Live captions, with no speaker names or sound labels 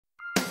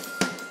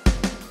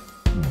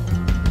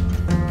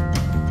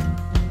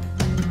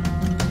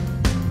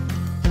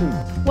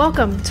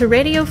Welcome to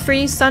Radio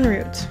Free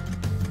Sunroot.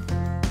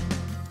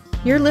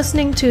 You're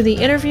listening to the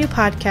interview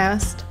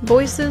podcast,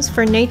 Voices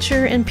for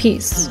Nature and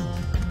Peace,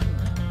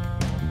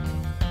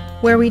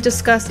 where we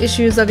discuss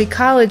issues of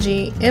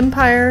ecology,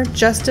 empire,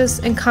 justice,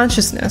 and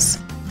consciousness.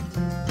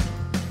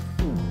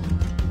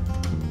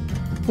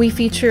 We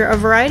feature a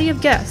variety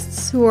of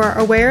guests who are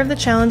aware of the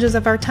challenges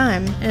of our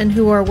time and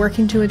who are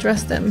working to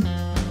address them.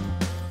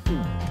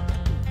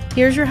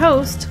 Here's your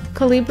host,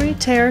 Colibri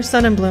Terre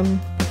Sonnenblume.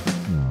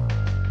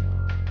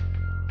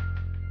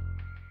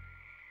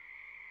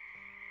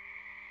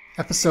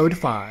 Episode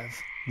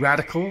 5,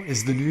 Radical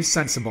is the New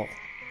Sensible,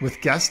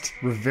 with guest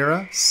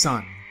Rivera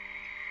Sun.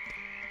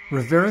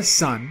 Rivera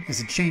Sun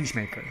is a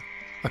changemaker,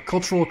 a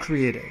cultural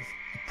creative,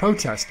 a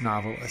protest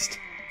novelist,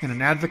 and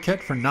an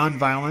advocate for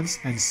nonviolence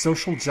and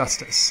social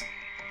justice.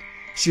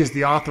 She is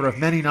the author of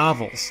many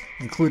novels,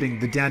 including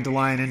The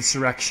Dandelion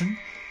Insurrection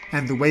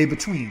and The Way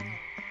Between.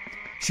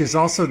 She is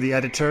also the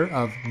editor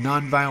of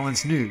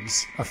Nonviolence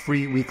News, a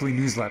free weekly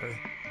newsletter.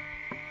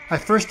 I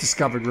first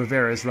discovered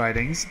Rivera's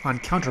writings on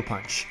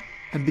Counterpunch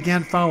and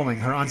began following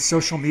her on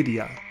social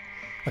media.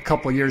 A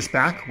couple years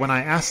back, when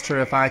I asked her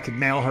if I could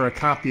mail her a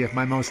copy of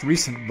my most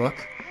recent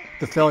book,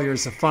 The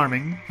Failures of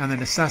Farming and the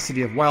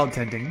Necessity of Wild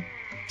Tending,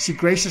 she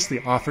graciously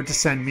offered to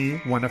send me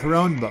one of her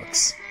own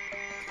books.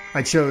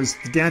 I chose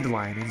The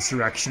Dandelion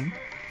Insurrection,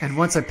 and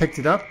once I picked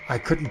it up, I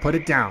couldn't put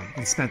it down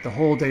and spent the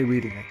whole day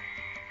reading it.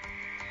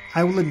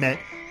 I will admit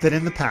that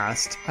in the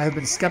past, I have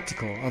been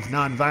skeptical of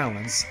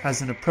nonviolence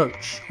as an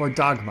approach or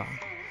dogma.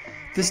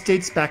 This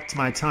dates back to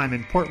my time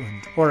in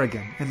Portland,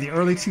 Oregon, in the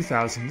early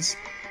 2000s,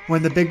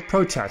 when the big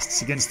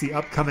protests against the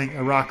upcoming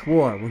Iraq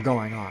War were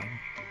going on.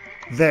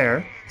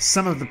 There,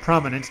 some of the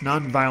prominent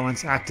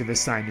nonviolence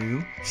activists I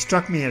knew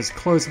struck me as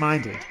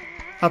close-minded,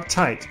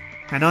 uptight,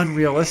 and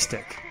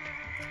unrealistic.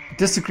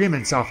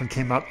 Disagreements often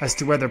came up as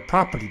to whether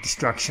property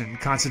destruction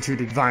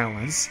constituted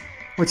violence,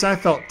 which I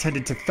felt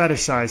tended to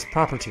fetishize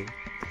property,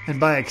 and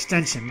by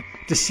extension,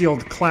 to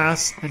shield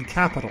class and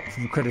capital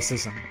from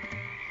criticism.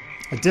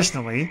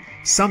 Additionally,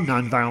 some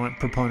nonviolent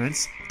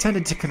proponents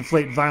tended to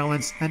conflate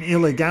violence and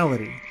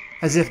illegality,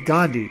 as if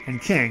Gandhi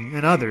and King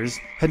and others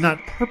had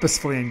not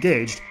purposefully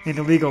engaged in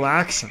illegal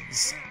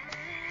actions.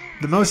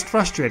 The most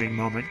frustrating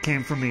moment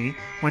came for me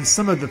when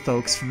some of the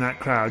folks from that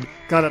crowd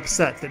got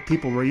upset that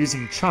people were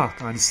using chalk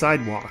on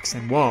sidewalks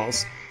and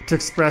walls to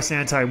express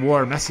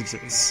anti-war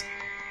messages.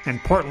 In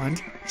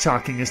Portland,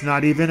 chalking is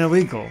not even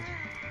illegal.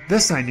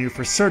 This I knew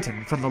for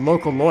certain from the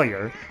local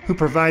lawyer who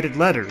provided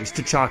letters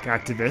to chalk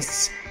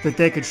activists that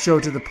they could show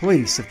to the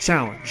police if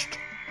challenged.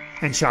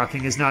 And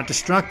chalking is not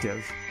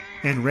destructive.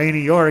 In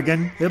rainy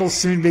Oregon, it'll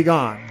soon be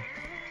gone.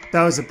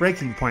 That was a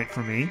breaking point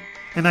for me,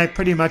 and I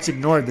pretty much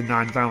ignored the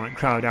nonviolent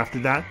crowd after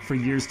that for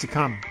years to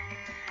come.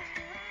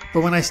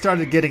 But when I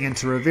started getting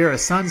into Rivera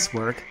Sun's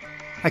work,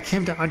 I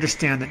came to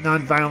understand that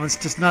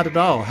nonviolence does not at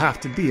all have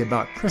to be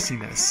about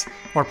prissiness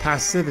or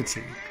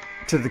passivity.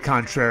 To the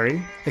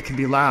contrary, it can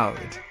be loud,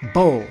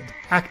 bold,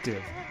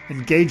 active,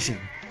 engaging,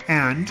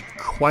 and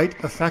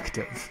quite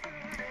effective.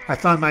 I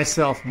found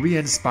myself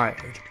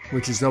re-inspired,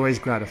 which is always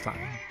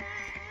gratifying.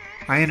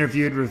 I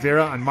interviewed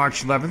Rivera on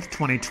March 11th,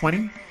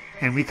 2020,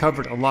 and we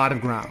covered a lot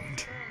of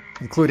ground,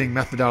 including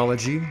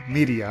methodology,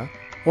 media,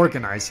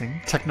 organizing,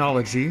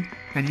 technology,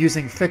 and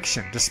using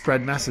fiction to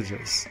spread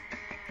messages.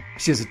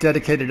 She is a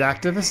dedicated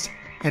activist,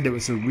 and it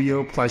was a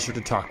real pleasure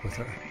to talk with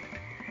her.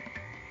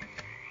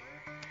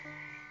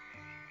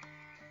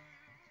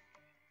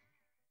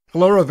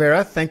 Hello,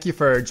 Rivera. Thank you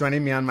for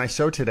joining me on my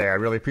show today. I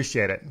really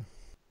appreciate it.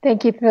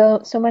 Thank you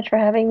so much for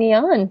having me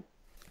on.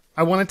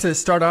 I wanted to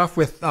start off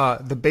with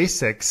the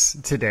basics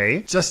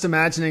today. Just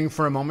imagining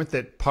for a moment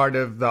that part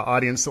of the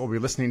audience that will be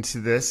listening to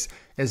this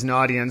is an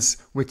audience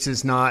which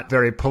is not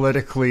very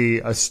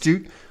politically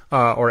astute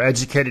or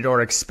educated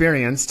or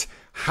experienced.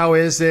 How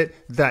is it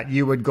that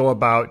you would go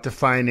about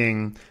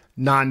defining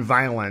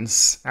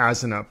nonviolence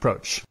as an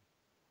approach?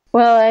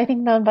 Well, I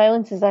think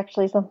nonviolence is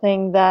actually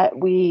something that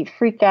we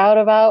freak out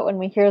about when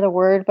we hear the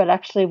word, but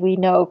actually we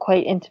know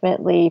quite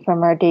intimately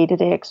from our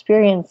day-to-day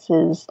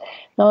experiences.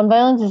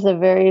 Nonviolence is a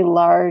very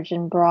large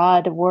and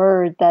broad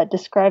word that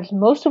describes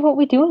most of what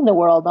we do in the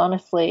world,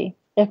 honestly.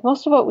 If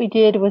most of what we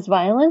did was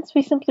violence,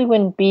 we simply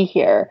wouldn't be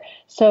here.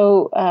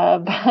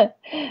 But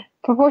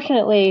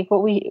proportionately,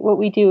 what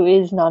we do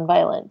is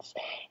nonviolence.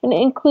 And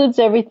it includes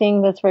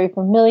everything that's very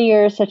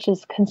familiar, such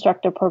as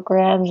constructive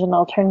programs and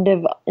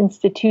alternative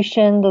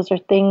institutions. Those are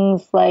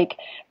things like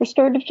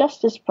restorative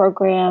justice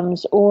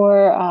programs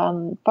or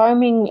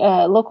farming,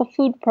 local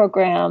food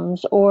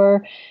programs,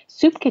 or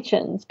soup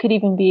kitchens could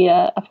even be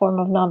a form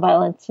of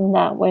nonviolence in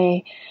that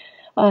way.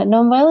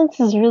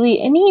 Nonviolence is really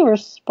any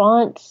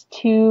response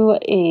to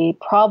a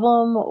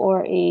problem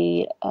or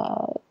a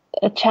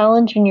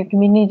challenge in your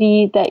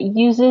community that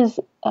uses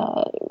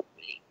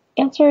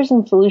answers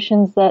and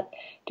solutions that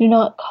do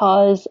not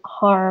cause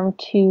harm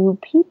to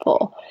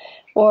people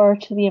or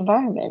to the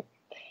environment.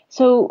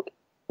 So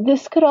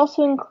This could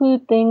also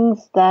include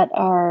things that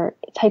are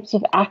types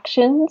of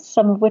actions,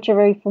 some of which are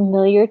very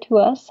familiar to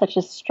us, such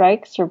as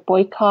strikes or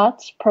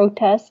boycotts,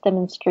 protests,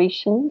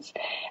 demonstrations,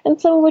 and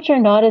some of which are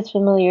not as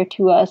familiar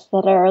to us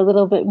that are a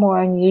little bit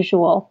more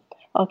unusual.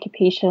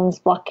 Occupations,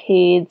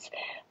 blockades,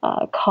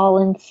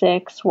 call-in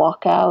sicks,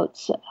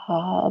 walkouts,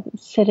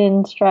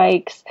 sit-in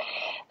strikes,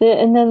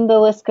 and then the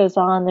list goes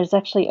on. There's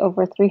actually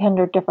over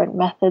 300 different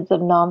methods of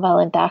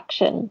nonviolent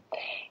action.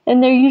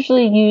 And they're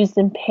usually used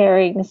in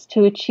pairings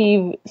to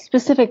achieve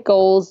specific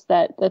goals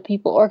that the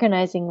people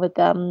organizing with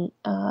them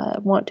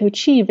want to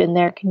achieve in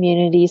their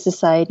community,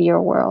 society,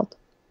 or world.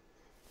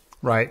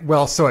 Right.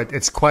 Well, so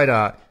it's quite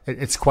a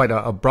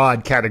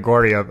broad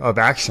category of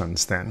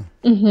actions then.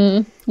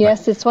 Mm-hmm.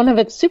 Yes, it's one of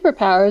its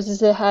superpowers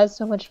is it has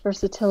so much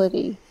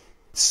versatility.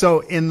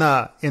 So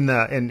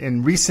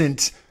in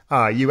recent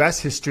U.S.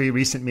 history,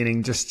 recent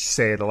meaning just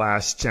say the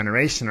last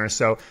generation or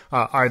so,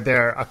 are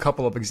there a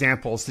couple of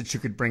examples that you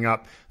could bring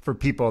up for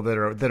people that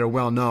are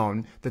well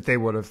known that they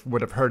would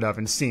have heard of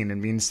and seen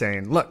and been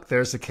saying, look,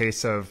 there's a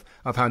case of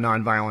how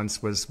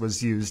nonviolence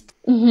was used?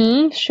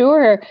 Mm-hmm,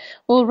 sure.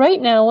 Well,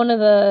 right now, one of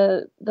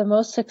the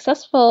most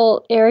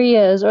successful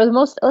areas, or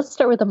let's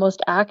start with the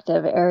most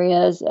active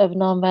areas of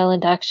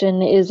nonviolent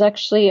action is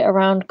actually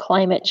around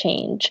climate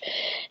change.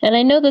 And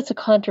I know that's a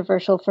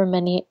controversial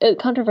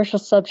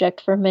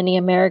subject for many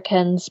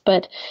Americans,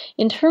 but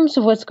in terms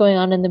of what's going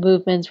on in the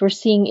movements, we're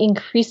seeing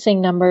increasing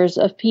numbers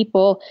of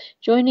people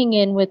joining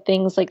in with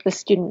things like the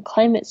student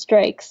climate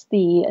strikes,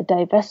 the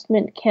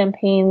divestment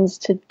campaigns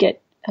to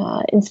get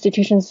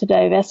institutions to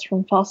divest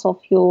from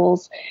fossil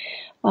fuels,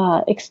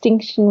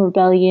 Extinction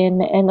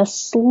Rebellion, and a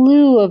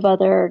slew of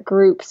other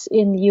groups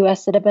in the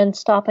U.S. that have been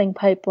stopping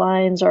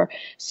pipelines or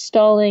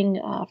stalling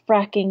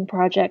fracking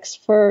projects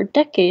for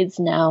decades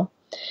now.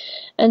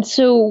 And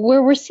so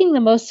where we're seeing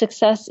the most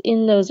success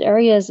in those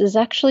areas is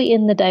actually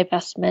in the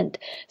divestment.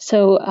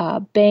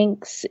 So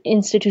banks,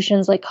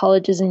 institutions like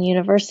colleges and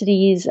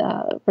universities,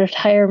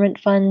 retirement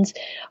funds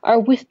are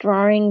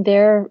withdrawing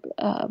their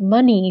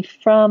money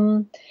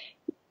from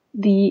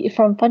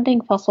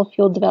funding fossil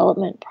fuel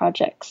development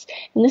projects.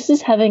 And this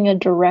is having a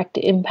direct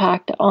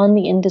impact on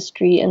the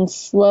industry and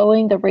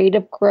slowing the rate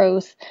of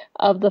growth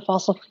of the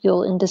fossil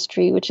fuel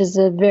industry, which is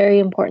a very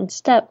important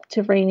step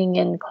to reining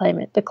in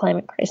the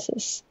climate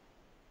crisis.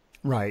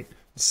 Right.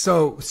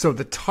 So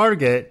the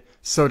target,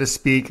 so to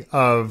speak,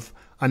 of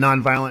a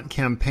nonviolent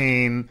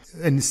campaign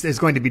is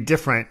going to be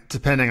different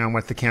depending on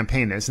what the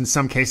campaign is. In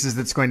some cases,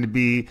 it's going to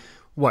be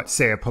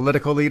say a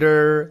political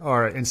leader,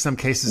 or in some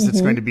cases,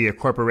 it's going to be a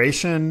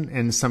corporation.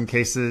 In some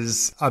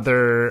cases,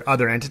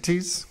 other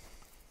entities.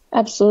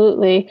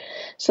 Absolutely.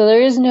 So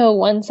there is no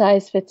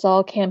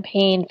one-size-fits-all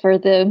campaign for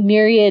the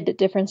myriad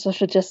different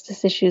social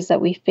justice issues that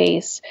we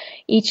face.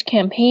 Each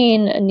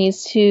campaign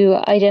needs to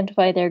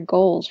identify their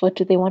goals. What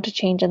do they want to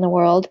change in the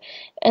world?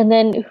 And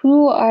then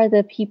who are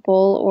the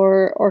people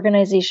or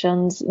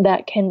organizations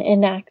that can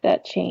enact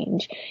that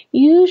change?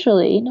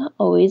 Usually, not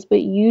always, but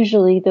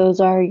usually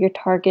those are your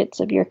targets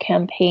of your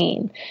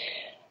campaign.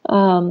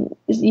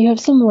 You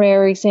have some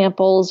rare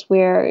examples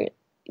where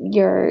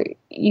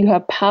you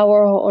have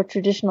power or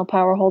traditional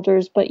power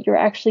holders, but you're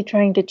actually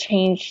trying to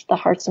change the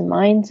hearts and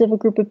minds of a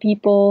group of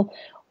people,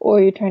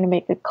 or you're trying to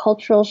make a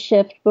cultural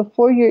shift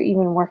before you're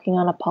even working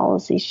on a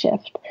policy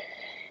shift.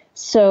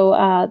 So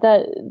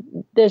that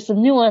there's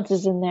some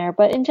nuances in there,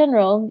 but in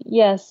general,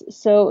 yes.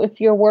 So if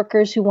you're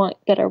workers who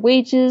want better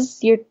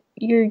wages, you're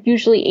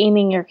usually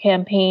aiming your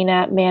campaign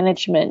at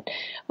management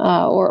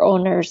or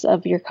owners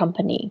of your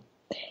company.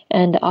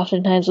 And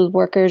oftentimes with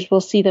workers,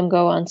 we'll see them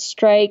go on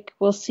strike.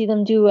 We'll see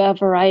them do a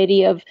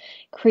variety of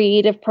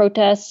creative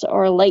protests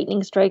or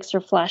lightning strikes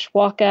or flash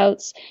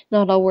walkouts.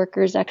 Not all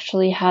workers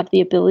actually have the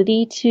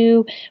ability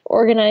to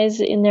organize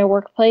in their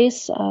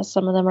workplace.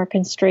 Some of them are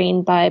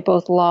constrained by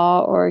both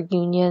law or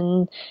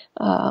union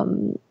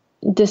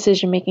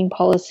decision-making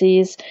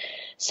policies.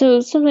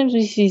 So sometimes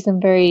we see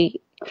some very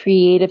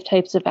creative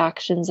types of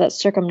actions that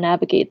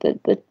circumnavigate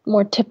the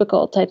more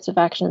typical types of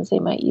actions they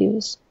might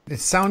use. It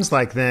sounds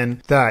like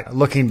then that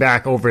looking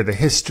back over the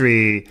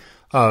history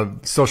of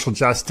social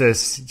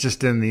justice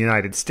just in the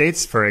United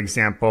States, for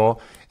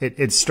example,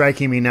 it's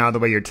striking me now the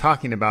way you're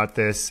talking about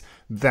this,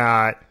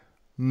 that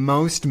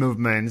most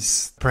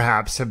movements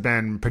perhaps have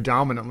been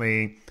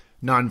predominantly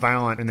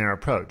nonviolent in their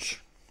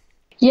approach.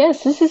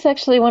 Yes, this is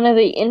actually one of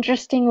the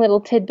interesting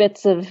little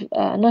tidbits of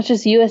not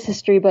just U.S.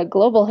 history, but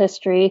global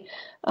history,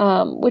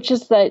 which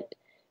is that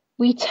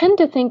we tend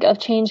to think of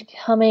change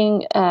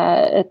coming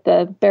at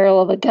the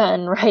barrel of a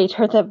gun, right?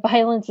 Or that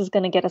violence is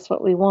going to get us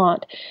what we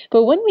want.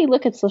 But when we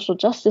look at social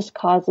justice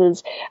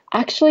causes,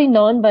 actually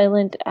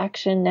nonviolent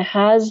action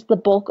has the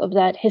bulk of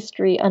that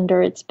history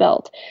under its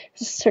belt.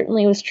 This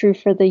certainly was true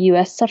for the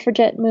U.S.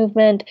 suffragette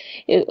movement.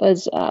 It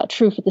was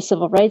true for the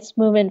civil rights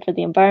movement, for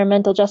the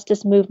environmental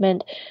justice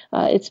movement.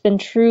 It's been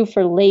true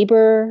for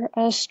labor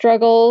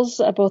struggles,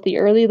 both the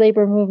early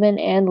labor movement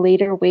and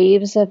later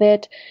waves of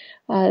it.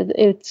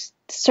 It's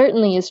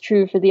certainly is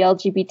true for the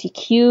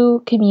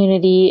LGBTQ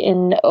community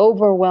in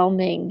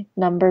overwhelming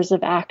numbers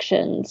of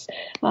actions.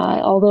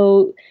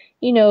 Although,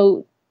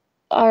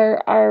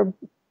 our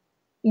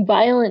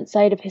violent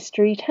side of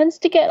history tends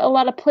to get a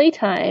lot of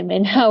playtime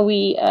in how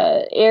we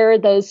air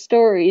those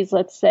stories,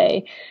 let's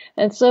say.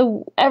 And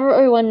so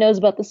everyone knows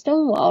about the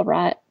Stonewall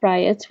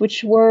riots,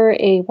 which were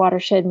a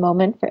watershed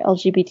moment for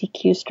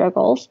LGBTQ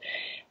struggles.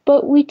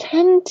 But we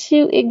tend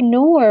to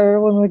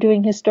ignore, when we're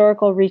doing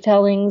historical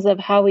retellings of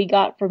how we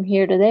got from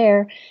here to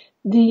there,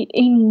 the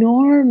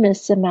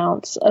enormous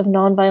amounts of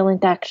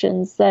nonviolent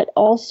actions that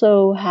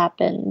also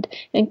happened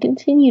and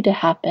continue to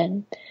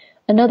happen.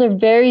 Another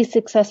very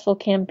successful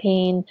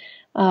campaign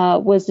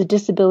was the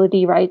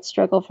disability rights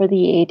struggle for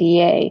the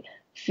ADA.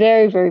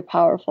 Very, very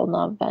powerful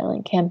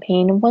nonviolent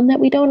campaign, and one that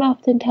we don't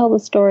often tell the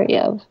story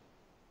of.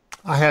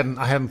 I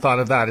hadn't thought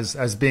of that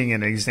as being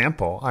an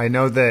example. I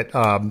know that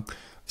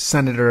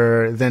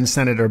then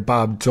Senator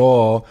Bob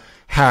Dole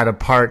had a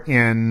part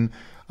in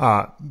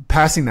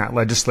passing that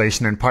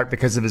legislation, in part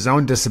because of his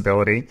own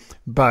disability.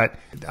 But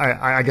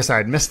I guess I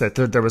had missed that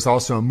there was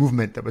also a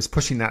movement that was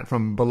pushing that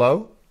from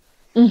below.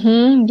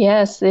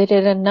 Yes, they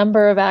did a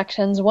number of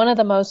actions. One of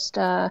the most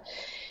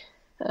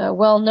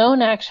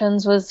well-known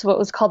actions was what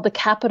was called the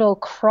Capitol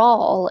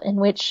Crawl, in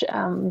which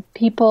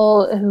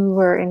people who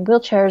were in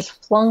wheelchairs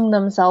flung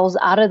themselves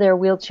out of their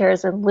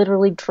wheelchairs and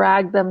literally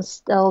dragged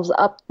themselves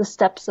up the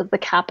steps of the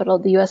Capitol,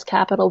 the U.S.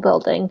 Capitol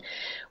building,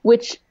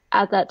 which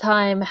at that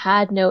time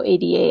had no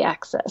ADA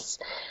access.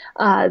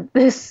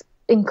 This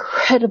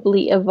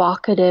incredibly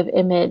evocative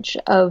image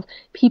of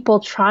people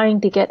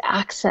trying to get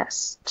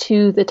access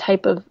to the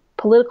type of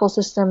political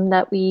system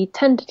that we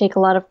tend to take a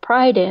lot of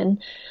pride in,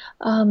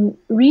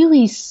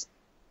 really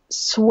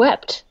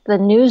swept the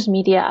news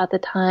media at the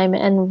time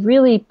and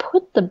really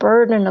put the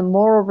burden of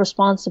moral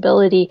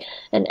responsibility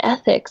and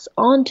ethics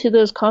onto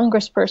those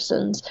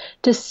congresspersons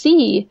to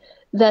see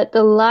that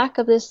the lack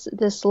of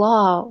this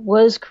law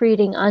was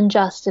creating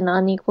unjust and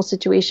unequal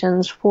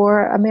situations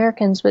for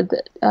Americans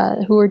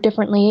who were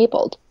differently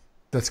abled.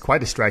 That's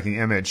quite a striking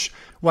image.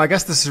 Well, I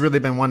guess this has really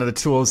been one of the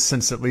tools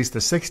since at least the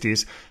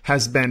 60s,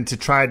 has been to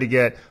try to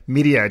get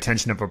media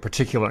attention of a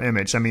particular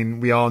image. I mean,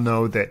 we all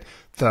know that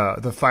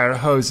the fire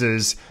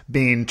hoses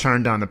being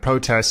turned on the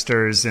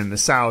protesters in the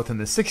South in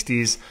the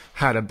 60s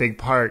had a big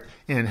part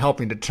in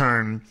helping to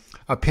turn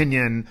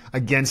opinion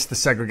against the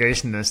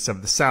segregationists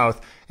of the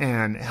South,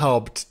 and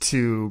helped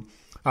to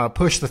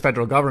push the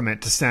federal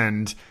government to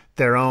send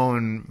their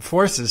own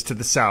forces to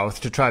the South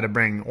to try to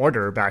bring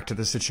order back to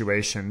the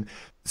situation.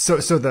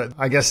 So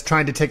I guess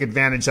trying to take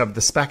advantage of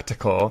the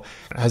spectacle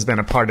has been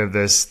a part of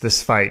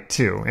this fight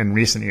too in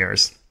recent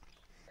years.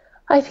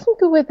 I think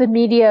with the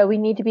media, we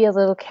need to be a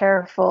little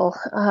careful.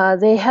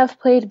 They have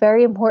played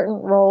very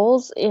important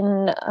roles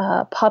in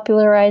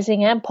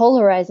popularizing and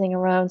polarizing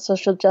around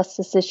social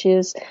justice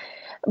issues.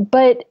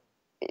 But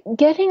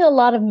getting a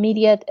lot of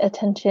media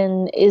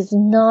attention is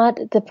not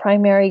the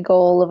primary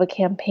goal of a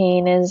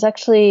campaign. It is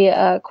actually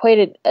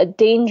quite a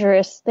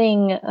dangerous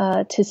thing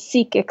to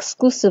seek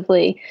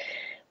exclusively.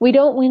 We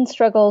don't win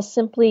struggles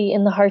simply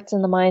in the hearts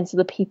and the minds of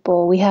the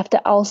people. We have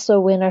to also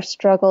win our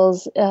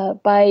struggles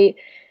by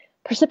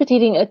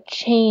precipitating a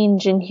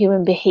change in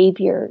human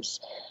behaviors.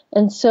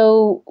 And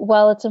so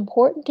while it's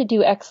important to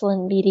do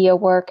excellent media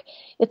work,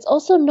 it's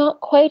also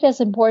not quite as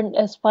important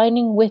as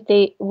finding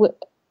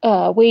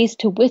ways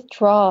to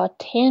withdraw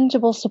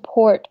tangible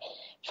support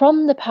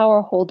from the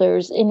power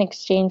holders in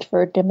exchange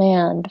for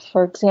demand.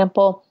 For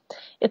example,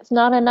 it's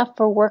not enough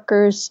for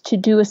workers to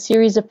do a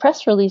series of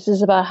press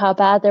releases about how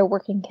bad their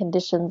working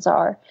conditions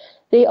are.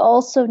 They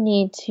also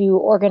need to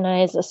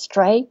organize a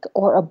strike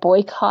or a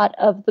boycott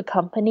of the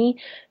company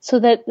so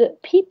that the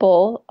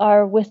people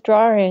are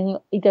withdrawing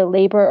either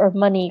labor or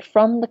money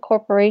from the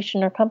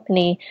corporation or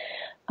company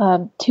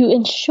to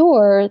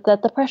ensure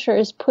that the pressure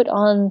is put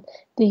on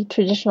the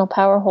traditional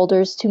power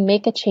holders to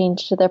make a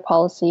change to their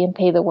policy and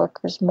pay the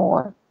workers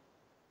more.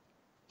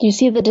 Do you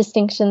see the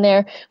distinction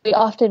there? We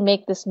often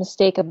make this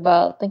mistake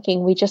about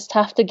thinking we just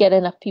have to get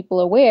enough people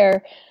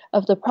aware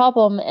of the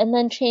problem and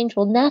then change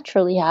will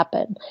naturally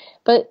happen.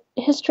 But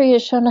history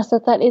has shown us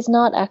that that is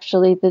not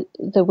actually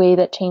the way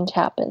that change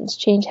happens.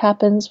 Change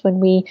happens when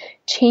we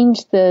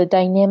change the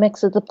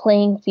dynamics of the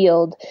playing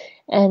field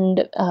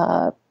and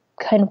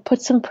kind of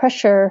put some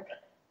pressure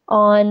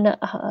on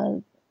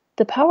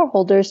the power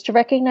holders to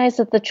recognize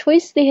that the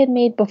choice they had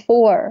made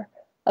before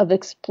of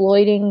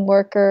exploiting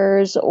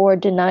workers or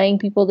denying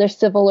people their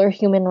civil or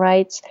human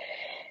rights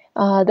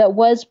that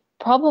was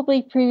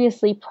probably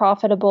previously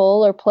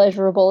profitable or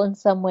pleasurable in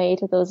some way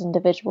to those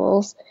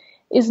individuals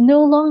is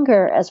no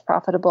longer as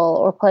profitable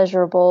or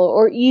pleasurable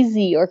or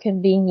easy or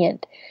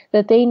convenient,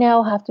 that they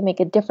now have to make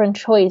a different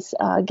choice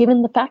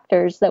given the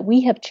factors that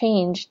we have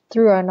changed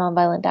through our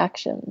nonviolent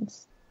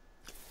actions.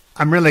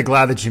 I'm really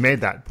glad that you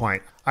made that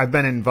point. I've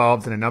been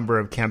involved in a number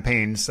of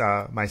campaigns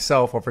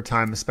myself over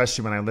time,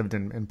 especially when I lived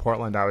in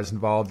Portland. I was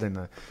involved in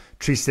the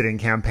tree sitting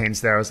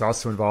campaigns there. I was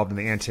also involved in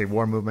the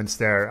anti-war movements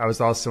there. I was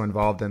also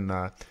involved in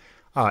the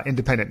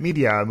independent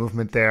media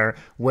movement there,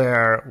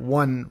 where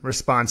one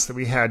response that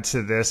we had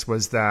to this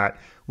was that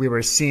we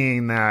were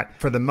seeing that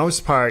for the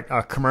most part,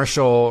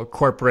 commercial,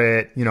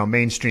 corporate,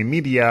 mainstream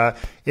media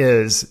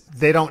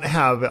they don't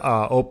have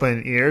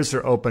open ears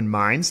or open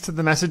minds to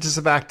the messages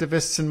of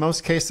activists in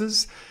most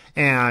cases,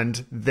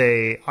 and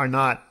they are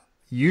not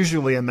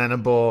usually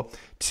amenable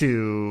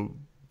to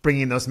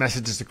bringing those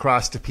messages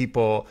across to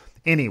people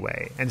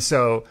anyway. And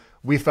so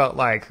we felt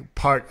like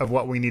part of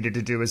what we needed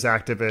to do as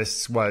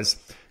activists was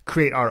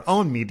create our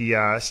own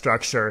media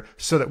structure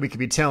so that we could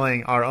be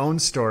telling our own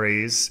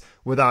stories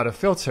without a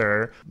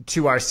filter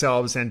to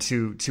ourselves and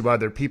to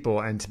other people,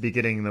 and to be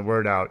getting the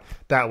word out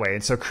that way.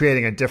 And so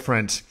creating a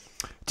different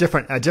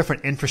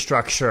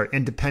infrastructure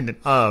independent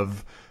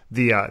of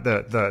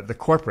the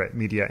corporate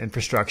media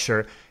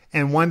infrastructure.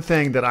 And one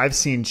thing that I've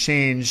seen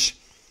change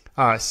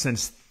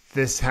since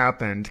this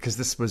happened, because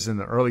this was in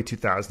the early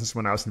 2000s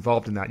when I was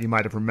involved in that, you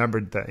might have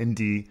remembered the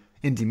indie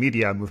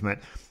media movement.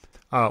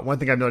 One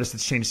thing I've noticed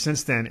that's changed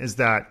since then is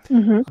that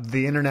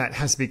the internet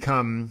has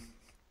become,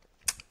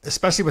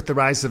 especially with the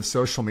rise of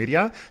social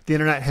media, the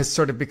internet has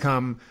sort of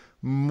become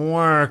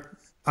more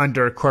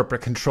under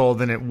corporate control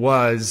than it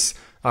was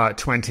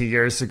 20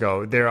 years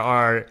ago. There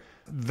are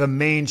the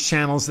main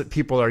channels that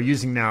people are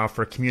using now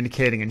for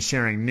communicating and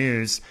sharing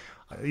news.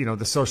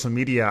 The social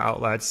media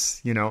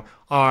outlets,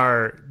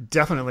 are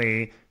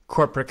definitely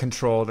corporate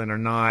controlled and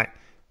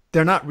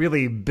they're not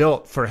really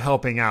built for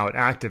helping out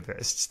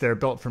activists. They're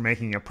built for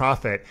making a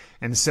profit.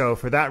 And so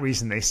for that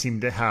reason, they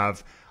seem to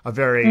have a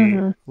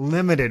very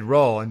limited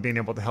role in being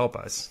able to help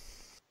us.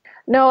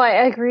 No,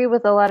 I agree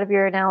with a lot of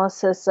your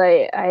analysis.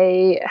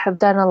 I have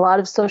done a lot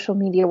of social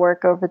media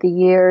work over the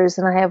years,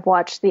 and I have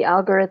watched the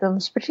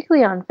algorithms,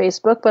 particularly on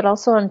Facebook, but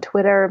also on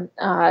Twitter,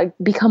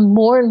 become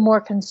more and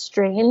more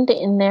constrained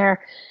in their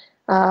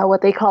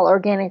what they call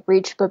organic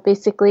reach. But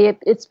basically,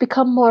 it's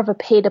become more of a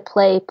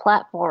pay-to-play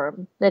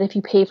platform, that if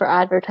you pay for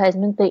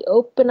advertisement, they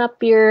open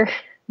up your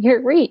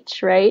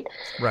reach, right?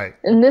 Right.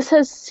 And this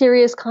has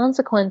serious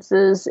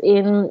consequences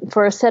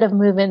for a set of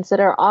movements that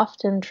are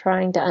often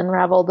trying to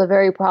unravel the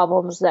very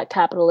problems that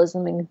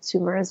capitalism and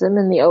consumerism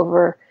and the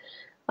over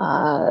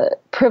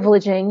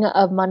privileging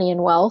of money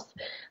and wealth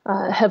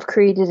have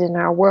created in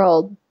our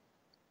world.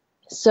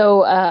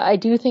 So I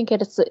do think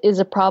it is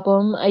a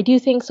problem. I do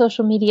think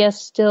social media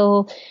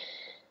still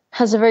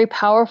has a very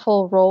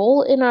powerful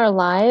role in our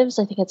lives.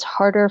 I think it's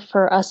harder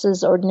for us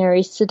as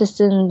ordinary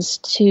citizens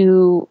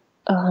to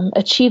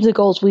achieve the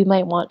goals we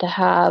might want to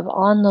have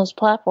on those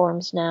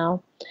platforms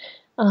now.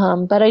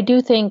 But I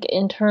do think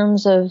in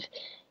terms of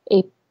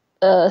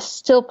a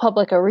still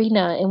public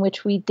arena in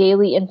which we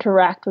daily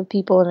interact with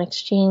people and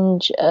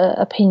exchange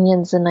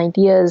opinions and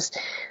ideas,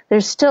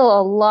 there's still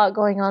a lot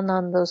going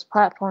on those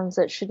platforms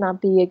that should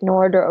not be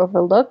ignored or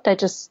overlooked. I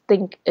just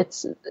think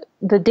it's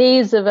the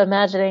days of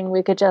imagining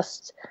we could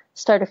just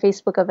start a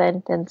Facebook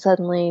event and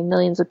suddenly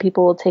millions of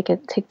people will take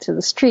to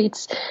the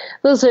streets.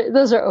 Those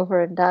are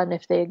over and done,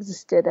 if they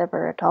existed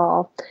ever at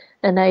all.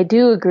 And I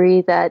do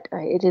agree that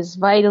it is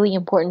vitally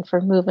important for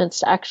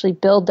movements to actually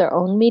build their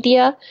own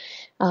media.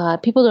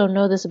 People don't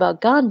know this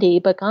about Gandhi,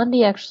 but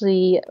Gandhi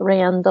actually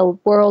ran the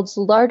world's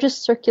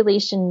largest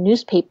circulation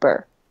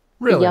newspaper,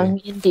 really? Young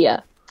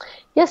India.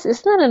 Yes,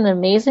 isn't that an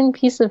amazing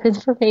piece of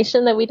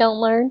information that we don't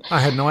learn? I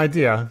had no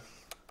idea.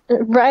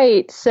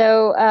 Right.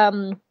 So,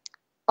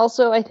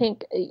 also, I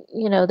think,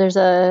 there's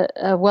a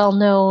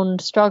well-known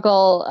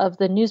struggle of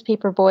the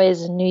newspaper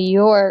boys in New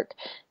York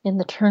in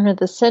the turn of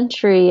the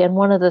century. And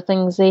one of the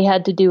things they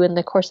had to do in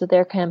the course of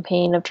their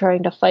campaign of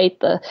trying to fight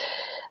the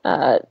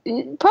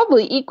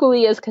probably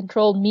equally as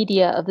controlled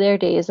media of their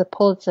days, the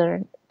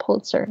Pulitzer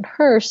and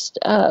Hearst,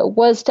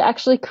 was to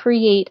actually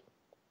create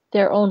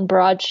their own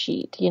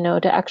broadsheet,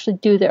 to actually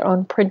do their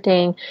own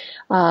printing.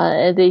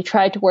 They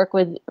tried to work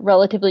with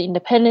relatively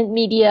independent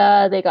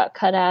media. They got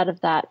cut out of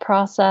that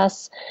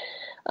process.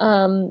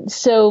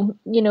 So,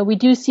 we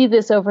do see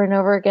this over and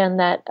over again,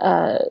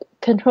 that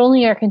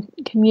controlling our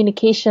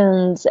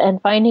communications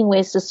and finding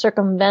ways to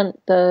circumvent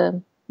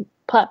the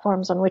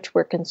platforms on which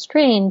we're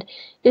constrained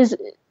is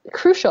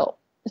crucial.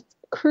 It's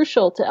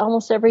crucial to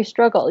almost every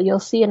struggle. You'll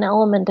see an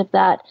element of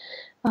that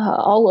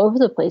all over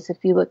the place if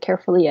you look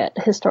carefully at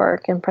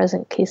historic and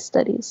present case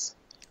studies.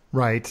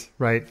 Right.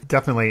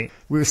 Definitely.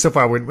 So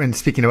far, when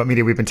speaking about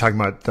media, we've been talking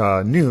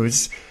about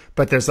news,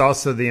 but there's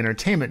also the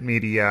entertainment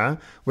media,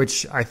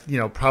 which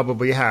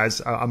probably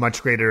has a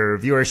much greater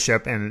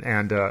viewership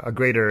and a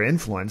greater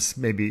influence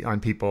maybe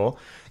on people.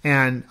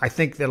 And I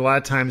think that a lot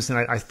of times, and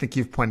I think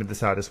you've pointed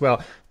this out as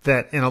well,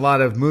 that in a lot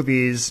of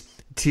movies,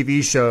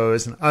 TV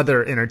shows, and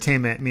other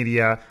entertainment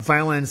media,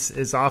 violence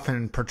is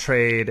often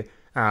portrayed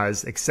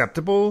as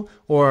acceptable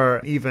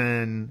or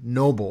even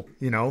noble.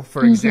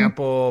 For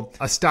example,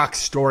 a stock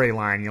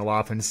storyline you'll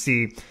often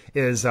see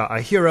is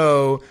a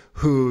hero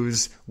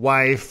whose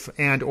wife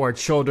and or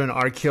children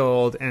are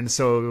killed. And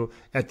so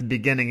at the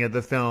beginning of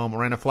the film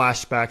or in a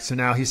flashback, so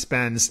now he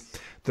spends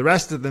the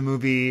rest of the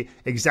movie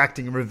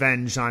exacting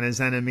revenge on his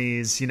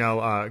enemies,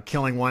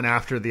 killing one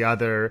after the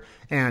other.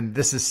 And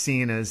this is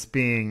seen as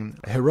being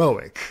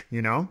heroic,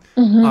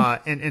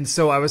 And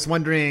so I was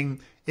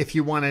wondering if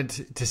you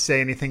wanted to say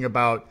anything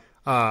about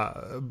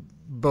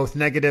both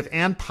negative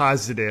and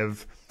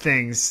positive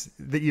things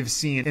that you've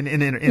seen in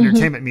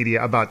entertainment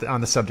media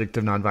on the subject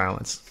of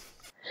nonviolence.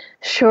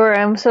 Sure.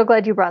 I'm so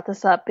glad you brought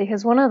this up,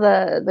 because one of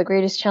the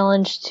greatest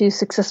challenge to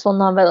successful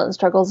nonviolent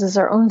struggles is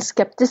our own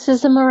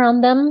skepticism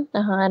around them.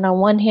 And on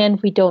one hand,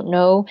 we don't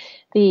know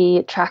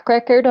the track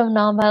record of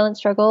nonviolent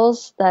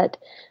struggles, that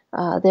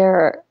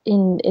they're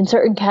in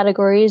certain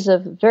categories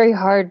of very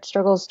hard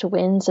struggles to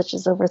win, such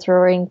as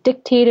overthrowing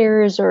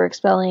dictators or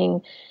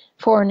expelling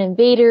foreign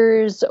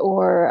invaders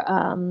or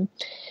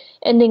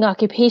ending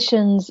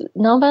occupations.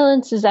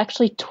 Nonviolence is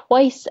actually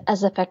twice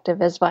as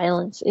effective as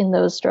violence in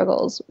those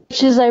struggles,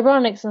 which is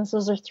ironic since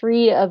those are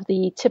three of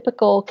the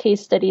typical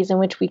case studies in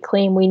which we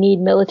claim we need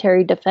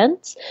military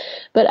defense.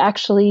 But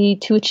actually,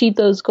 to achieve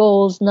those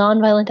goals,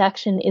 nonviolent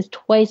action is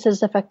twice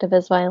as effective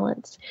as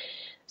violence.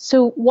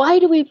 So why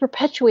do we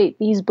perpetuate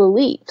these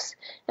beliefs?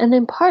 And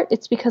in part,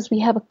 it's because we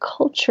have a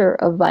culture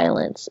of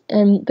violence,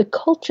 and the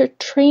culture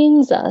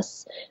trains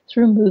us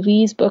through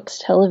movies,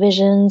 books,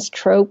 televisions,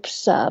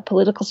 tropes,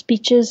 political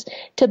speeches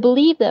to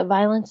believe that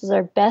violence is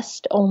our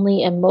best,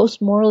 only, and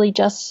most morally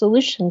just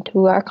solution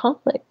to our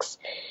conflicts.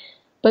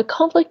 But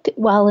conflict,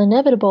 while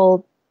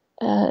inevitable,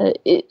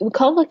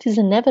 conflict is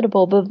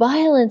inevitable, but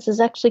violence is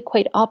actually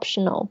quite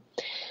optional.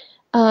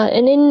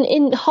 And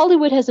in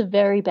Hollywood has a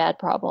very bad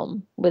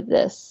problem with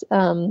this.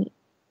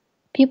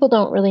 People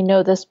don't really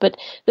know this, but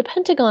the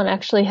Pentagon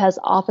actually has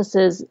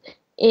offices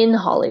in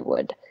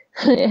Hollywood.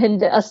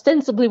 And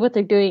ostensibly what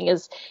they're doing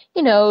is,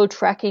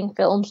 tracking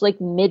films like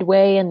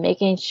Midway and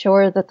making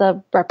sure that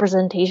the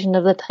representation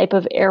of the type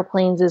of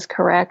airplanes is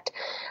correct.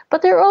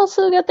 But they're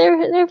also got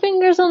their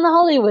fingers on the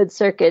Hollywood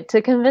circuit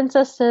to convince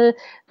us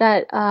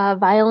that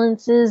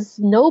violence is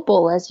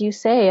noble, as you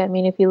say. I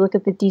mean, if you look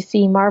at the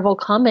DC Marvel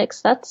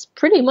comics, that's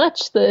pretty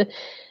much the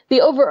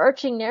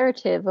overarching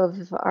narrative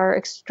of our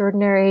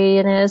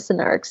extraordinariness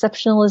and our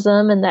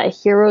exceptionalism, and that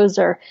heroes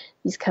are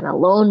these kind of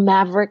lone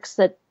mavericks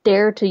that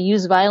dare to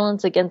use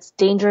violence against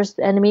dangerous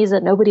enemies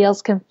that nobody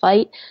else can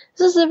fight.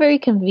 This is a very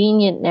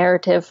convenient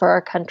narrative for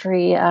our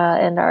country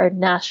and our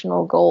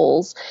national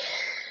goals.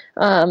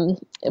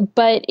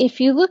 But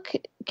if you look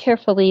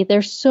carefully,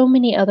 there's so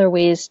many other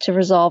ways to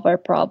resolve our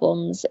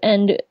problems,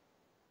 and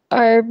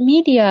our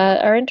media,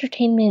 our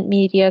entertainment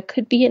media,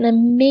 could be an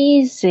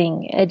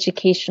amazing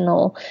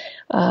educational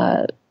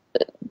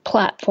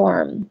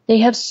platform. They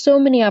have so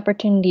many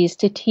opportunities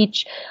to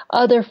teach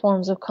other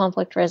forms of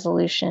conflict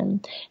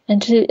resolution. And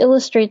to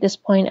illustrate this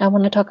point, I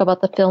want to talk about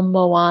the film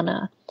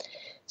Moana.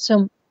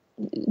 So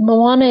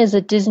Moana is a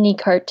Disney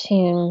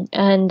cartoon,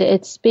 and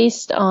it's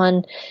based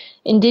on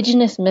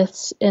indigenous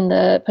myths to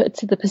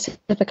the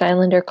Pacific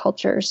Islander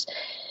cultures.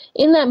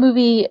 In that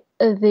movie,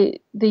 the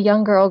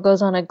young girl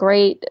goes on a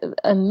great,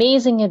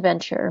 amazing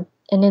adventure.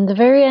 And in the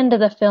very end of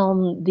the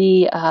film,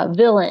 the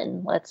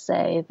villain, let's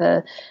say,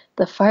 the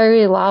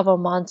fiery lava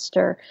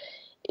monster,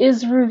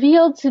 is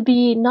revealed to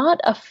be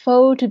not a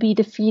foe to be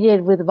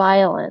defeated with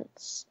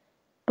violence,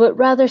 but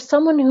rather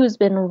someone who's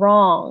been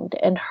wronged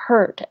and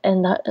hurt,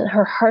 and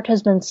her heart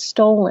has been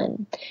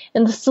stolen.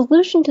 And the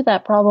solution to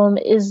that problem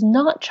is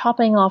not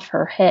chopping off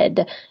her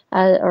head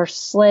or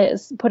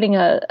putting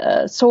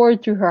a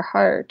sword through her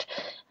heart,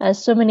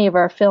 as so many of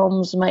our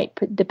films might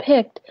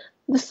depict.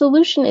 The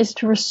solution is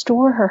to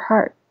restore her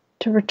heart,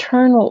 to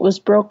return what was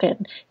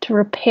broken, to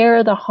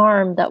repair the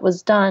harm that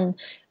was done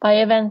by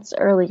events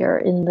earlier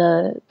in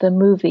the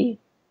movie.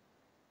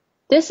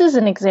 This is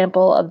an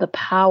example of the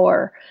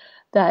power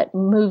that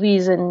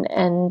movies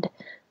and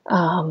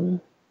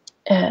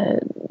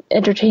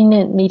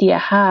entertainment media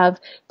have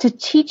to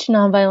teach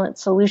nonviolent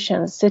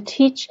solutions, to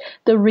teach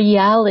the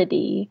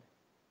reality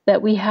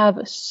that we have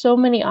so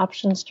many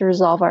options to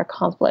resolve our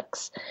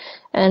conflicts.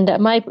 And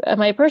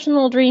my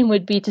personal dream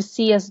would be to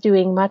see us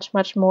doing much,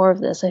 much more of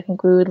this. I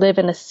think we would live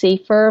in a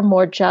safer,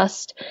 more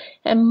just,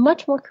 and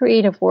much more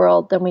creative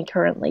world than we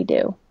currently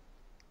do.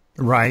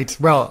 Right.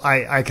 Well,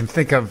 I can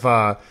think of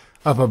a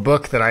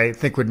book that I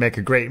think would make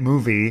a great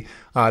movie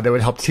that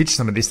would help teach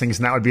some of these things,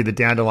 and that would be the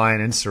Dandelion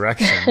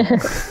Insurrection.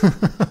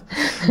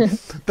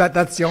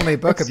 That's the only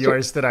book of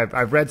yours that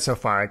I've read so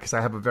far, because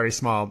I have a very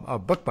small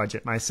book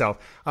budget myself.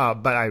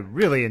 But I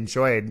really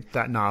enjoyed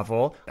that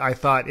novel. I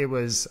thought it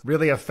was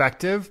really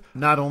effective,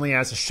 not only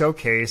as a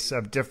showcase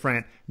of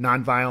different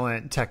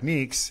nonviolent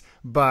techniques,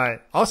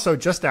 but also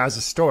just as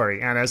a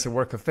story and as a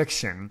work of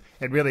fiction.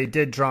 It really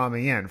did draw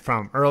me in.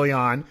 From early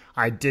on,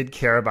 I did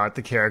care about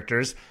the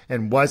characters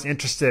and was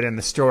interested in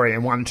the story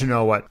and wanted to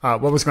know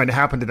what was going to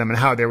happen to them and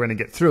how they were going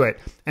to get through it.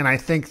 And I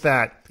think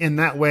that in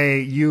that way,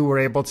 you were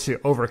able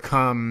to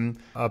overcome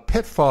a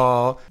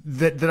pitfall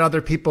that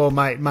other people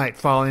might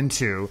fall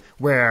into,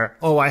 where,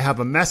 oh, I have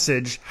a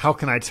message, how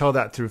can I tell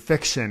that through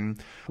fiction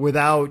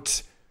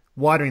without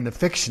watering the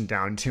fiction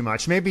down too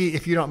much? Maybe,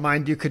 if you don't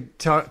mind, you could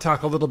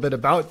talk a little bit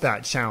about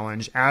that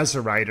challenge as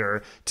a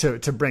writer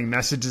to bring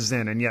messages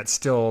in and yet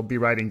still be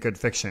writing good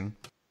fiction.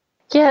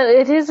 Yeah,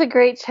 it is a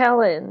great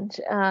challenge.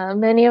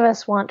 Many of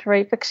us want to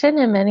write fiction,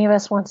 and many of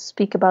us want to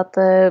speak about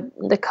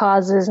the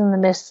causes and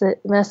the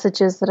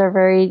messages that are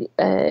very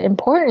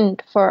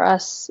important for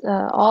us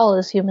all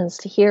as humans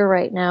to hear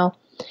right now.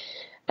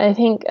 I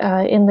think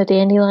in the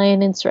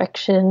Dandelion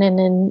Insurrection and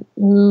in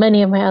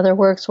many of my other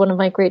works, one of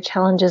my great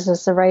challenges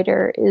as a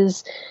writer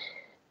is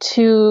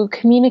to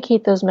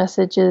communicate those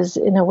messages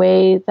in a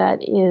way that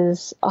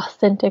is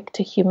authentic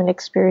to human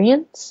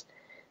experience.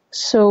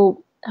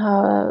 So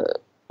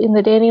in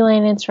the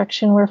Dandelion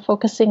Insurrection, we're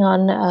focusing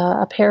on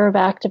a pair of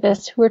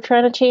activists who are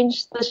trying to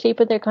change the shape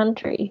of their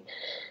country,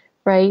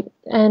 right?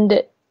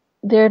 And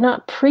they're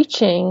not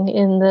preaching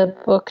in the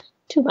book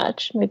too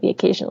much, maybe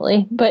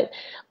occasionally, but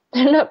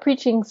they're not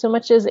preaching so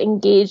much as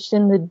engaged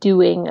in the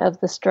doing of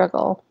the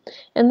struggle.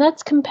 And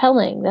that's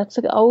compelling. That's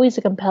always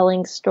a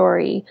compelling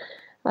story.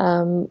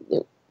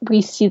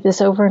 We see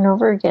this over and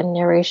over again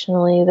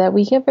narrationally, that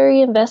we get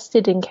very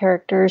invested in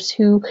characters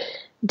who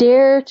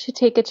dare to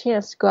take a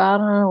chance to go out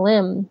on a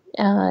limb.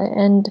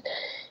 And,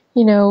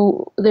 you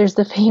know, there's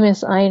the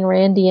famous Ayn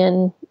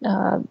Randian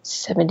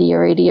 70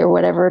 or 80 or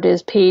whatever it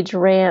is, page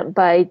rant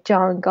by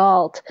John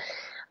Galt.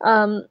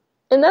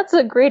 And that's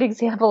a great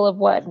example of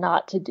what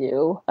not to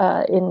do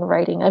in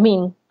writing. I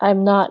mean,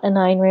 I'm not an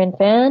Ayn Rand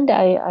fan.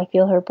 I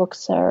feel her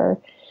books her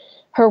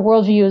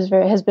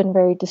worldview has been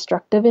very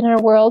destructive in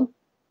our world.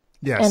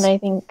 Yes. And I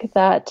think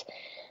that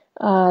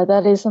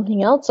that is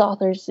something else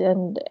authors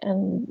and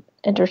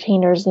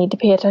entertainers need to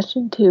pay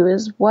attention to,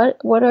 is what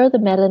are the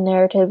meta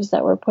narratives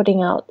that we're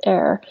putting out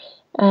there,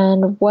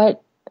 and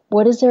what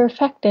is their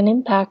effect and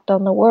impact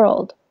on the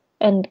world,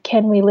 and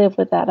can we live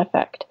with that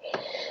effect?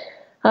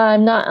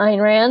 I'm not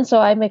Ayn Rand, so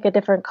I make a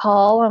different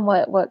call on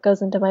what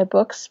goes into my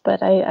books,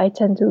 but I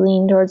tend to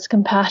lean towards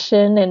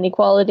compassion and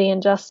equality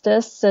and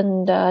justice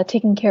and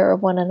taking care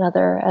of one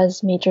another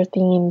as major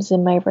themes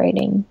in my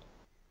writing.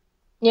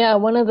 Yeah,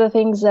 one of the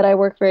things that I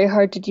work very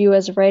hard to do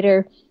as a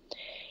writer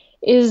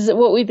is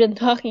what we've been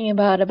talking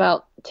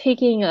about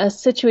taking a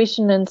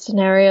situation and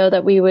scenario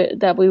that we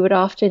would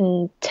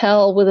often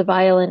tell with a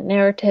violent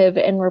narrative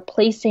and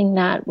replacing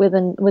that with a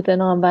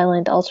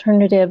nonviolent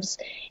alternatives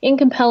in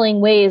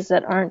compelling ways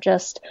that aren't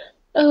just,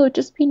 oh,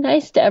 just be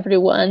nice to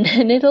everyone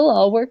and it'll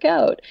all work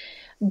out,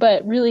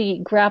 but really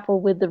grapple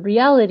with the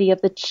reality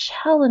of the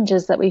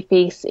challenges that we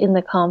face in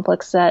the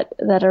conflicts that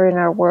are in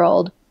our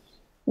world.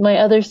 My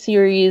other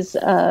series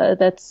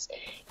that's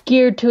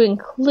geared to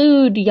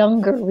include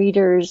younger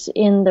readers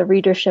in the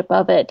readership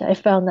of it. I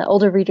found that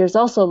older readers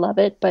also love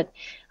it, but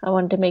I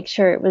wanted to make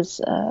sure it was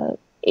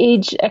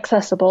age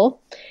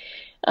accessible,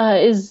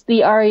 is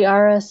the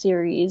Ariara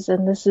series.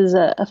 And this is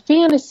a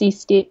fantasy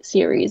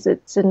series.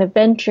 It's an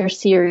adventure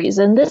series.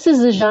 And this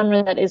is a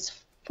genre that is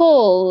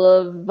full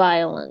of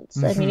violence.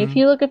 Mm-hmm. I mean, if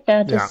you look at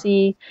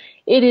fantasy,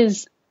 it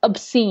is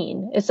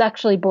obscene. It's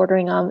actually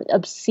bordering on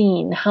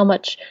obscene how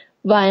much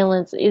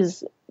violence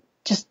is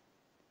just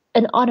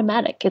an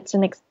automatic. It's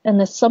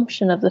an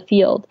assumption of the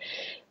field.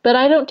 But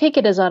I don't take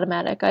it as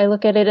automatic. I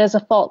look at it as a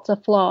fault, a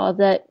flaw,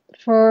 that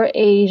for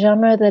a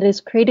genre that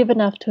is creative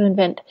enough to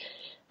invent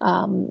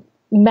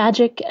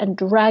magic and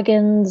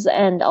dragons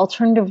and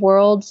alternative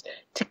worlds,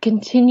 to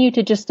continue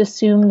to just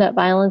assume that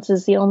violence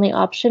is the only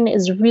option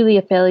is really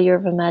a failure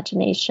of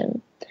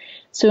imagination.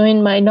 So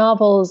in my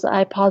novels,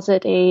 I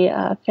posit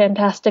a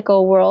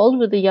fantastical world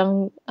with a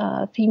young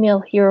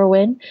female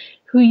heroine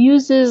who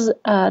uses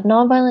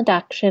nonviolent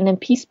action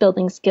and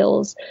peace-building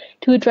skills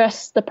to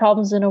address the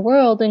problems in a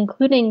world,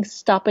 including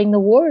stopping the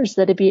wars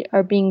that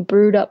are being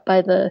brewed up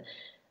by the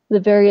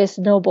various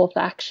noble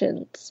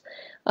factions,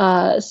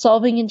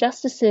 solving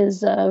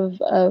injustices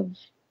of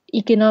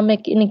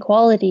economic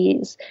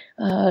inequalities,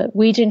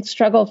 waging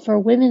struggle for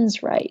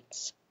women's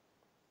rights.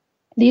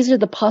 These are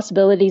the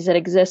possibilities that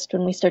exist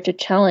when we start to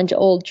challenge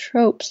old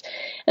tropes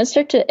and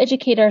start to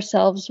educate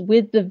ourselves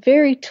with the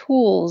very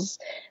tools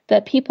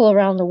that people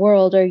around the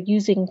world are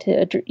using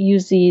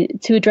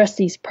to address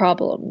these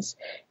problems.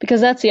 Because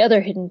that's the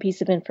other hidden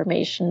piece of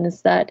information,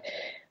 is that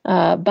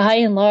by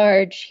and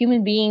large,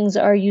 human beings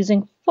are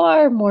using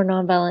far more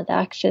nonviolent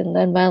action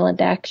than violent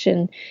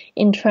action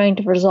in trying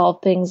to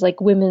resolve things like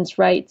women's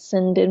rights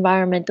and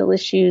environmental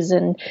issues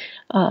and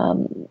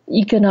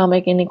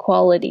economic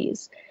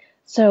inequalities.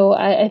 So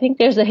I think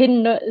there's a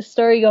hidden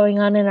story going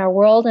on in our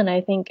world, and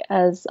I think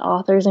as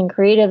authors and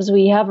creatives,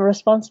 we have a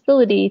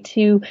responsibility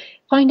to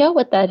find out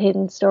what that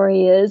hidden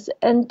story is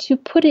and to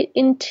put it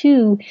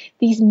into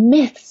these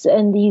myths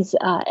and these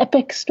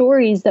epic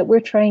stories that we're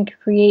trying to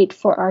create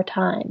for our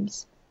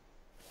times.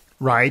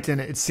 Right,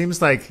 and it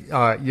seems like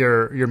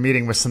you're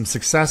meeting with some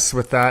success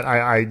with that.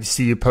 I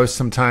see you post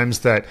sometimes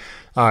that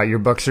your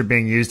books are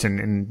being used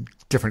in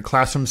different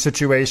classroom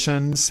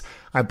situations.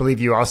 I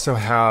believe you also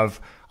have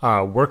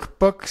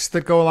workbooks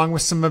that go along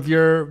with some of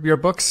your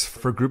books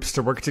for groups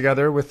to work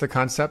together with the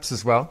concepts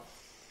as well?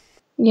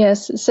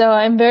 Yes, so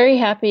I'm very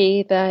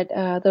happy that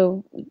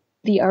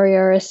the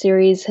Ariara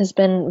series has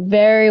been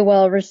very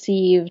well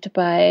received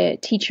by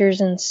teachers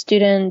and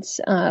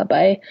students,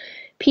 by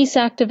peace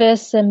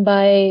activists, and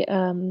by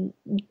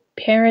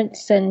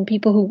parents and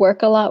people who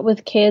work a lot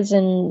with kids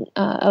and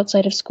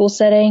outside of school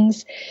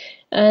settings,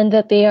 and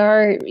that they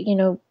are,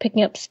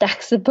 picking up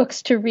stacks of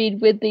books to read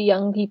with the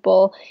young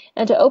people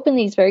and to open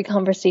these very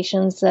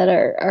conversations that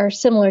are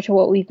similar to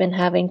what we've been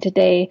having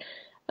today.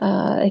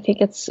 I think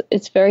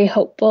it's very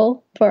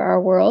hopeful for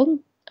our world.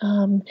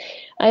 I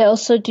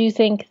also do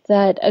think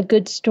that a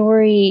good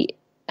story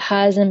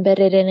has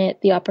embedded in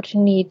it the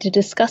opportunity to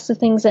discuss the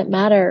things that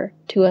matter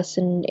to us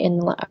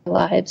in our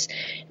lives.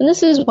 And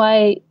this is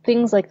why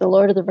things like The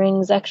Lord of the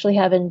Rings actually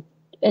have an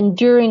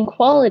enduring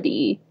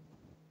quality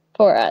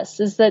for us,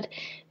 is that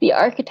the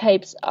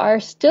archetypes are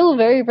still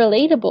very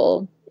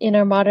relatable in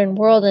our modern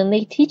world, and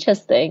they teach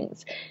us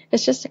things.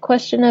 It's just a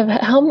question of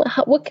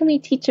what can we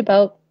teach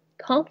about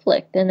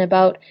conflict and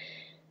about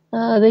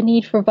the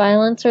need for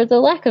violence or the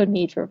lack of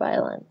need for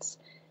violence.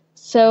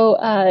 So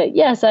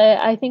yes,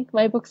 I think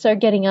my books are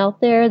getting out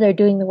there. They're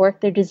doing the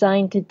work they're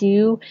designed to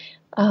do.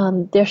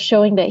 They're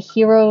showing that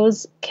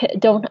heroes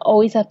don't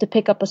always have to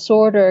pick up a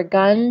sword or a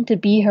gun to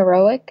be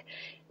heroic,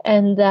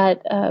 and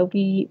that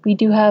we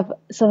do have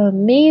some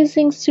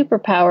amazing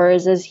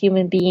superpowers as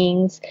human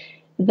beings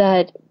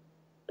that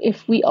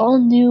if we all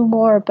knew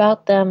more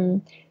about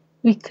them,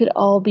 we could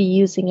all be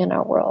using in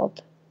our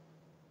world.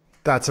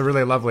 That's a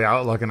really lovely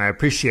outlook, and I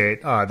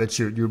appreciate that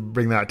you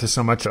bring that to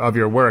so much of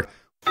your work.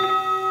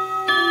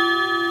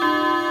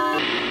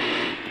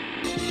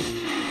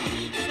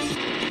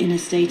 In a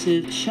state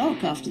of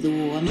shock after the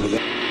war.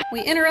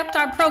 We interrupt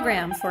our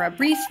program for a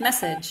brief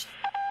message.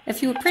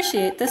 If you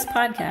appreciate this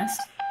podcast,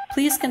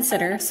 please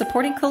consider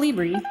supporting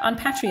Kollibri on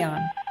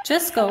Patreon.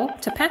 Just go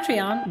to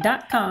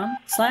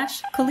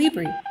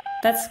patreon.com/Kollibri.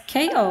 That's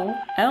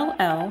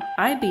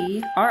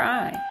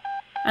KOLLIBRI.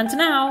 And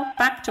now,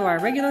 back to our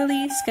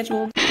regularly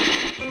scheduled...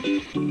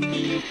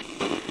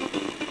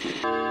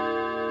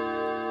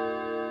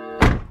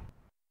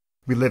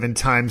 We live in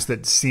times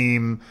that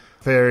seem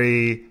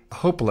very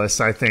hopeless,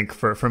 I think,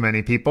 for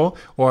many people,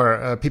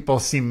 or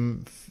people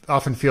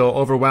often feel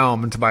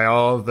overwhelmed by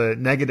all the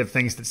negative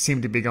things that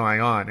seem to be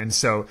going on. And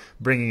so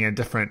bringing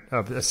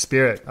a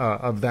spirit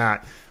of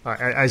that,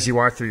 as you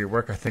are through your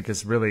work, I think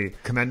is really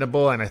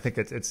commendable. And I think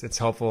it's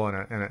helpful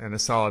in a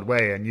solid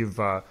way. And you've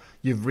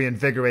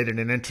reinvigorated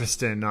an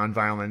interest in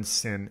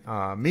nonviolence in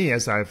me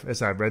as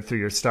I've read through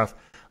your stuff.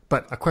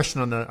 But a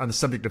question on the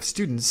subject of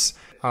students.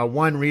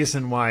 One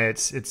reason why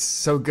it's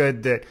so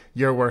good that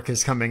your work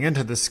is coming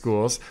into the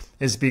schools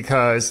is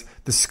because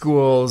the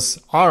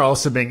schools are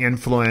also being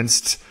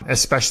influenced,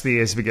 especially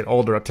as we get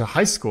older up to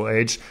high school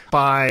age,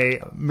 by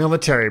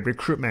military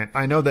recruitment.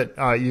 I know that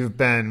you've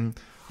been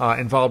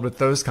involved with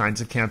those kinds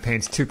of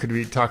campaigns too. Could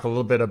we talk a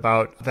little bit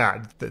about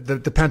that?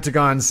 The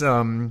Pentagon's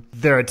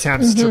their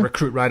attempts to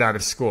recruit right out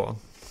of school.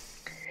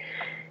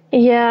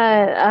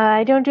 Yeah,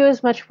 I don't do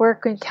as much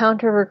work in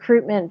counter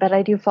recruitment, but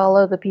I do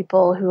follow the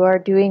people who are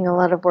doing a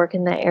lot of work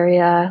in that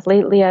area.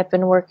 Lately, I've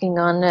been working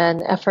on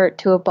an effort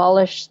to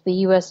abolish the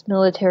U.S.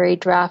 military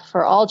draft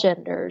for all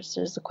genders.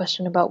 There's a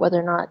question about whether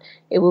or not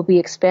it will be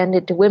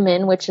expanded to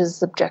women, which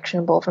is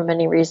objectionable for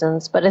many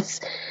reasons, but it's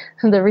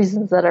the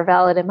reasons that are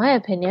valid, in my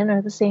opinion,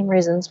 are the same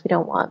reasons we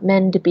don't want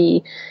men to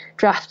be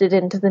drafted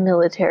into the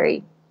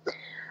military.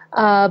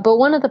 But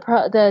one of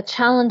the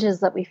challenges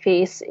that we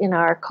face in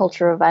our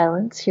culture of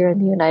violence here in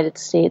the United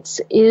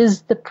States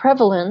is the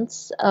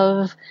prevalence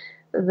of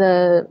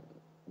the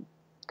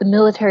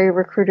military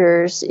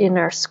recruiters in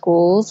our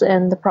schools,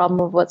 and the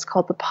problem of what's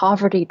called the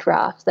poverty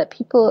draft, that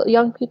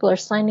young people are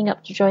signing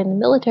up to join the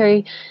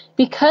military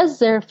because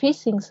they're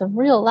facing some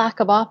real lack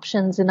of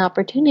options and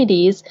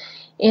opportunities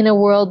in a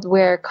world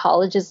where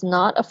college is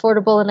not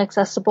affordable and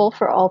accessible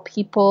for all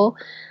people.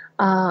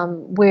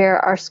 Where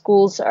our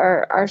schools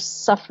are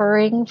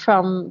suffering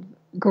from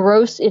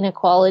gross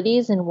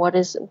inequalities in what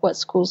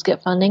schools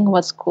get funding,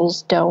 what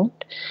schools don't,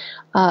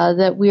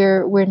 that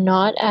we're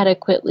not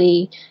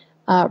adequately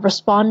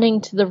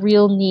responding to the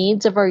real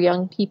needs of our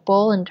young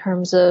people in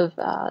terms of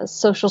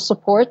social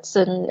supports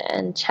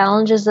and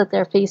challenges that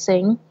they're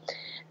facing.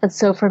 And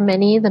so for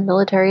many, the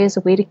military is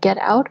a way to get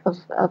out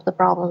of the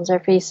problems they're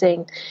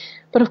facing.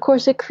 But of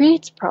course, it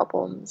creates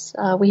problems.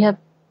 We have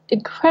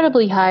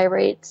incredibly high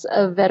rates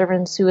of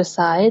veteran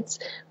suicides.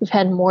 We've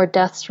had more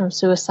deaths from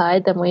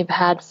suicide than we've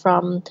had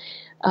from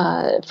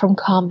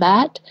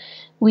combat.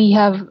 We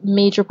have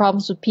major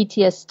problems with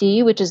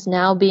PTSD, which is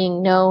now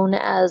being known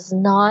as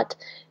not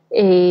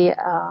it's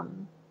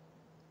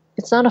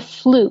not a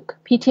fluke.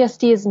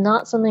 PTSD is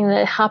not something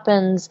that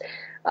happens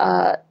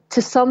to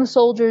some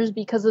soldiers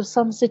because of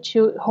some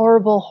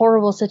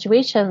horrible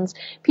situations.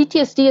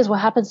 PTSD is what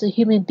happens to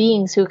human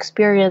beings who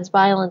experience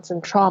violence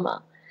and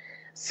trauma.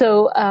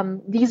 So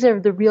these are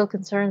the real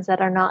concerns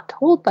that are not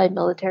told by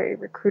military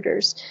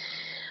recruiters.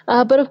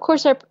 But of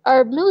course,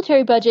 our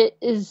military budget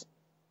is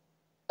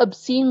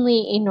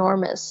obscenely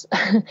enormous.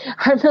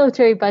 Our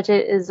military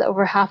budget is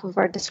over half of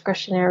our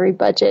discretionary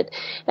budget,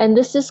 and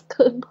this is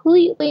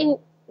completely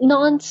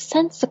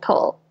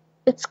nonsensical.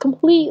 It's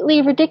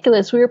completely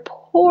ridiculous. We're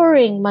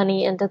pouring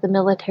money into the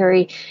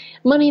military,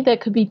 money that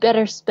could be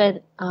better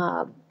spent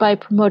by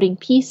promoting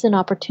peace and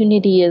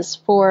opportunities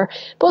for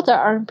both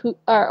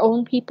our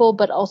own people,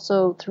 but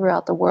also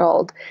throughout the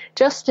world.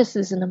 Justice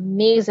is an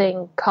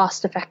amazing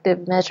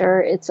cost-effective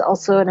measure. It's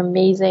also an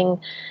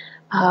amazing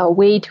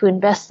way to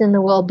invest in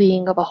the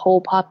well-being of a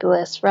whole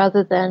populace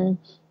rather than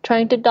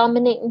trying to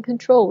dominate and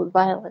control with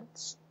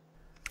violence.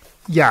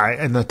 Yeah,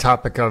 and the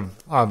topic of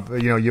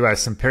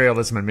U.S.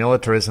 imperialism and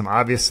militarism,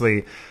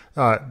 obviously,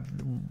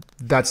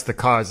 that's the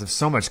cause of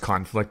so much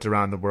conflict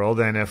around the world.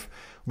 And if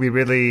we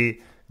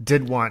really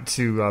did want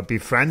to be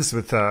friends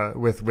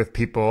with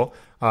people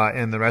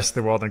in the rest of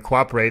the world and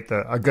cooperate,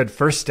 a good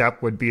first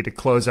step would be to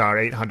close our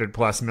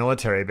 800+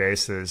 military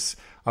bases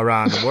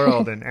around the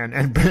world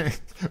and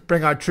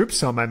bring our troops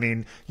home. I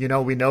mean,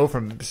 we know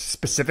from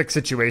specific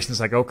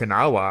situations like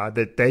Okinawa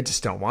that they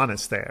just don't want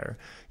us there,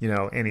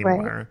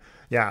 anymore. Right.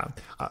 Yeah.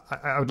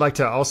 I would like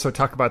to also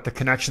talk about the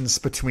connections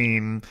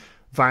between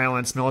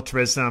violence,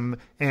 militarism,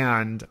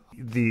 and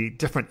the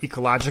different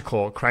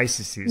ecological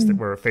crises that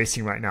we're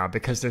facing right now,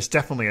 because there's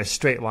definitely a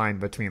straight line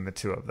between the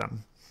two of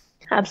them.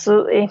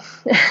 Absolutely.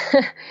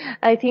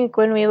 I think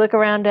when we look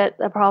around at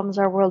the problems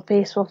our world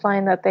faces, we'll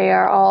find that they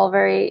are all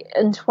very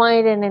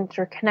entwined and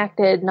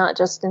interconnected, not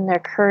just in their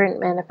current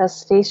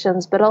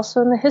manifestations, but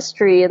also in the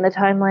history and the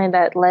timeline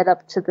that led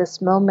up to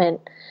this moment.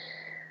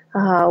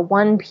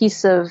 One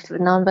piece of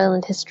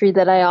nonviolent history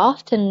that I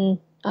often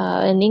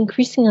and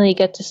increasingly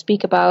get to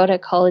speak about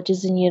at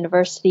colleges and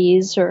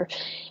universities or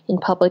in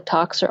public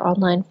talks or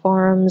online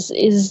forums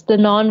is the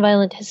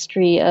nonviolent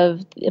history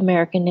of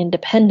American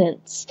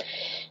independence.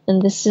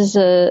 And this is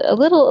a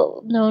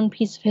little known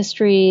piece of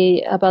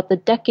history about the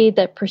decade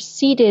that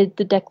preceded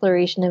the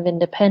Declaration of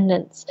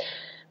Independence.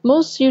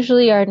 Most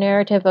usually our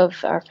narrative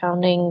of our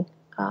founding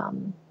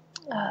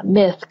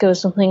myth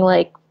goes something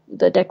like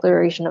the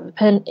Declaration of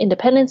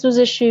Independence was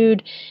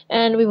issued,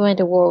 and we went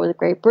to war with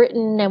Great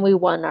Britain, and we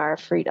won our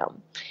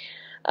freedom.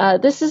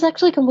 This is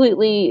actually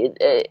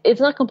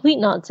it's not complete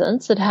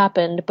nonsense. It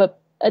happened, but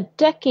in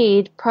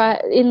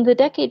the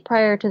decade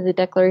prior to the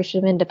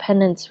Declaration of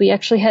Independence, we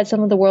actually had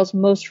some of the world's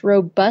most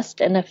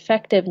robust and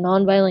effective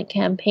nonviolent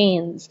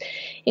campaigns,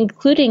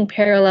 including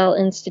parallel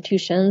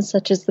institutions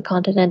such as the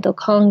Continental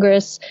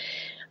Congress,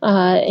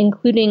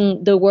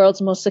 including the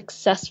world's most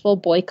successful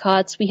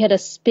boycotts. We had a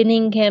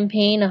spinning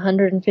campaign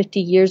 150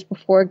 years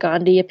before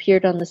Gandhi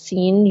appeared on the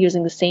scene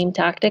using the same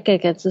tactic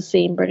against the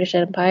same British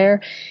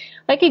Empire.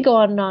 I could go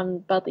on and on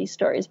about these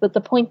stories, but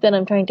the point that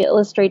I'm trying to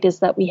illustrate is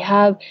that we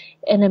have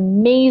an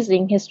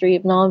amazing history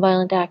of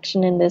nonviolent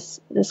action in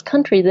this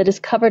country that is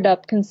covered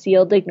up,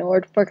 concealed,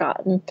 ignored,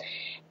 forgotten.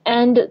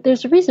 And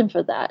there's a reason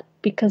for that,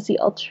 because the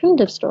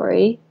alternative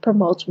story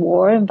promotes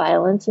war and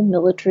violence and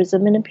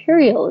militarism and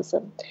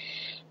imperialism.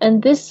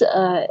 And this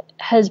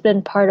has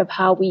been part of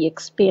how we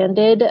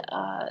expanded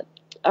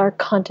our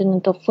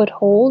continental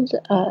foothold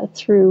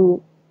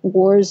through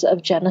wars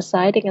of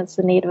genocide against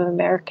the Native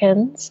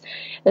Americans.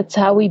 That's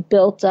how we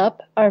built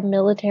up our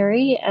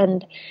military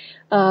and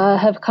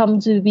have come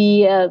to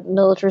be a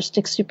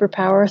militaristic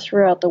superpower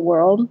throughout the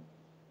world.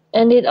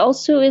 And it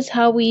also is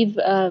how we've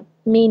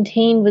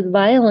maintained with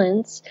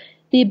violence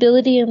the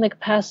ability and the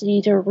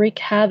capacity to wreak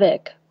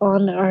havoc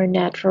on our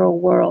natural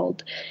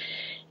world.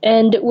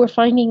 And we're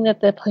finding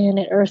that the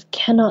planet Earth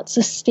cannot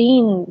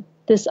sustain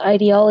this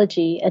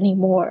ideology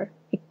anymore.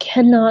 It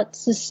cannot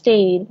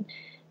sustain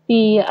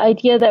the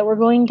idea that we're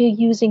going to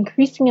use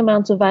increasing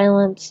amounts of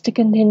violence to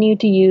continue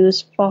to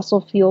use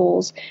fossil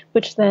fuels,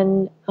 which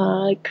then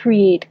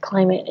create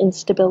climate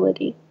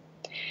instability.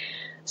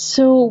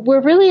 So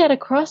we're really at a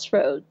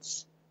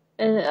crossroads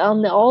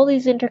on all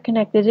these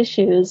interconnected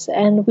issues,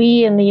 and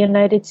we in the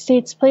United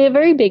States play a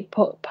very big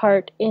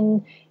part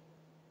in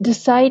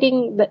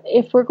deciding that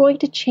if we're going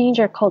to change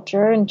our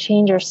culture and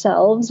change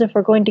ourselves, if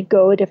we're going to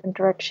go a different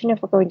direction,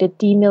 if we're going to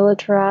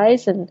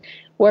demilitarize and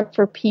work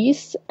for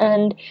peace,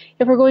 and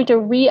if we're going to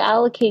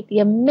reallocate the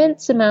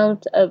immense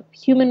amount of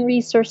human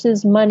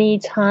resources, money,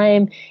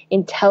 time,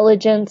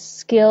 intelligence,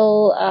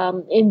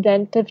 skill,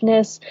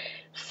 inventiveness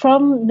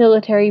from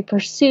military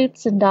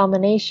pursuits and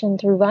domination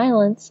through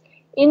violence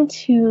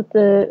into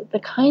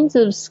the kinds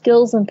of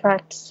skills and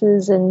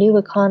practices and new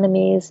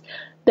economies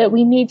that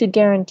we need to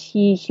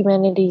guarantee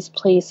humanity's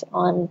place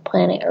on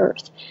planet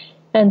Earth.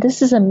 And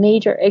this is a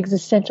major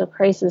existential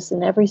crisis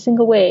in every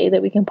single way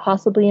that we can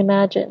possibly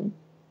imagine.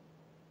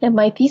 And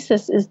my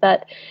thesis is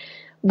that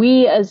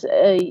we as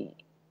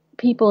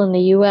people in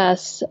the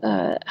U.S.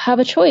 Have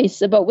a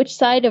choice about which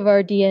side of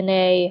our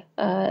DNA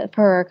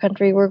for our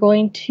country we're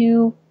going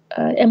to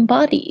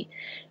embody.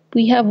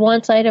 We have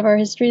one side of our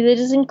history that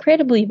is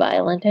incredibly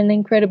violent and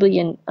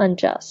incredibly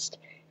unjust.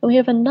 And we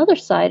have another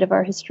side of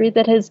our history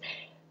that has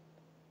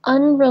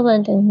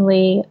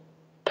unrelentingly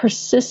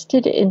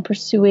persisted in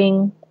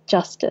pursuing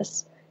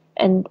justice.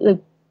 And the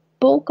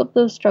bulk of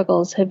those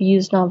struggles have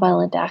used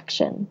nonviolent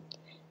action.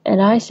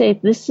 And I say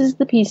this is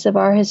the piece of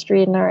our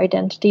history and our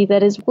identity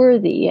that is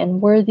worthy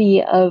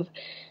of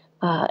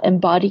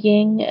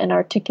embodying and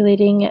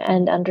articulating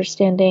and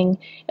understanding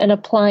and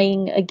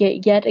applying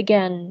yet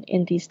again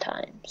in these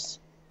times.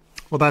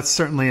 Well, that's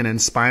certainly an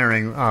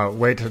inspiring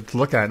way to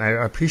look at it, and I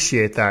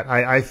appreciate that.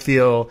 I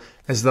feel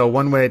as though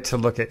one way to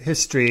look at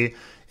history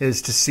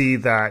is to see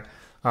that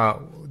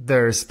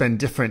there's been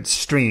different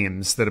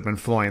streams that have been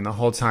flowing the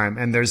whole time,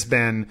 and there's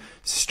been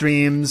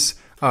streams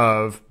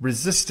of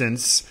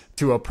resistance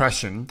to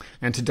oppression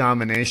and to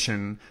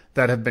domination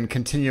that have been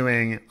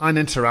continuing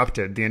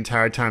uninterrupted the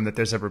entire time that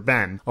there's ever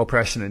been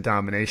oppression and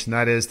domination.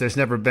 That is, there's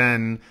never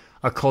been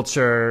a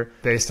culture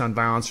based on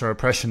violence or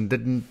oppression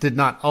that did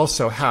not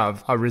also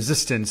have a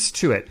resistance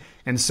to it.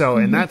 And so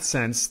in that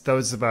sense,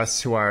 those of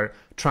us who are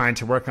trying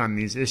to work on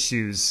these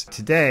issues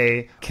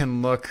today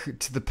can look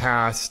to the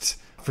past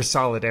for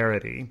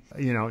solidarity,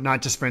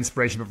 not just for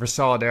inspiration, but for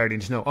solidarity,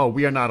 and to know,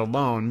 we are not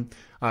alone.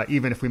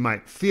 Even if we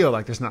might feel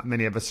like there's not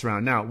many of us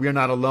around now, we are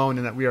not alone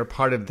in that we are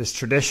part of this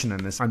tradition and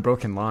this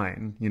unbroken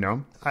line,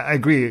 I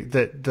agree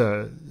that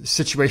the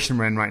situation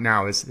we're in right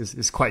now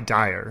is quite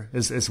dire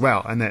as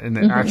well, and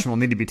that action will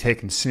need to be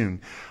taken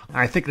soon.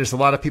 I think there's a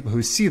lot of people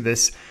who see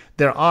this.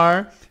 There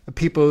are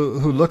people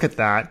who look at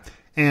that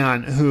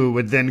and who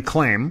would then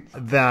claim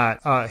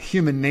that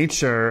human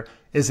nature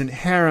is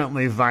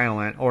inherently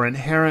violent or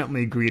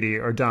inherently greedy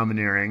or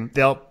domineering.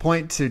 They'll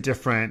point to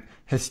different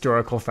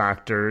historical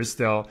factors.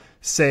 They'll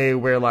say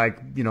we're like,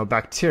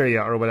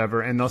 bacteria or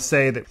whatever, and they'll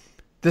say that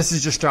this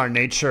is just our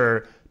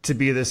nature to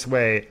be this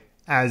way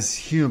as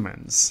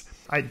humans.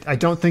 I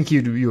don't think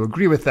you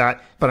agree with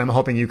that, but I'm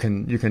hoping you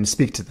can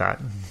speak to that.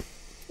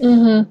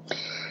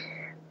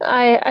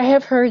 I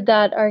have heard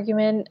that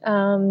argument.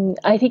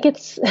 I think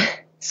it's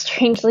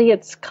strangely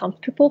it's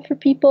comfortable for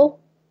people.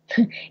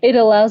 It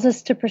allows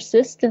us to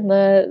persist in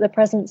the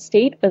present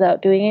state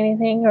without doing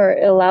anything, or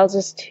it allows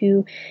us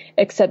to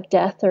accept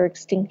death or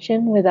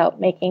extinction without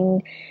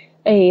making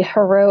a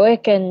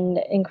heroic and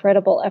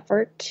incredible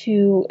effort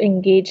to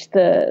engage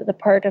the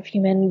part of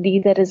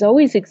humanity that has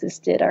always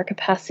existed, our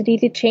capacity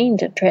to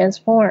change and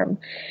transform.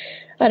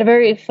 At a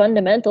very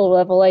fundamental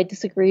level, I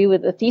disagree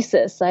with the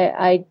thesis.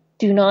 I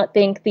do not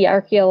think the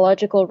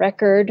archaeological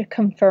record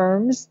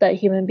confirms that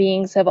human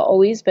beings have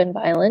always been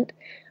violent.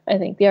 I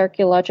think the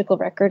archaeological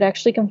record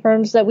actually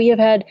confirms that we have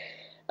had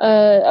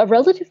a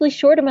relatively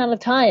short amount of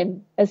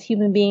time as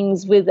human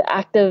beings with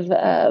active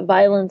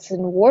violence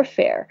and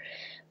warfare.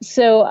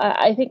 So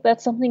I think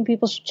that's something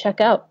people should check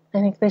out.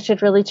 I think they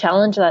should really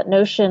challenge that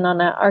notion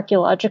on an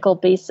archaeological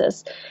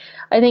basis.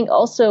 I think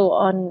also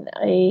on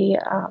a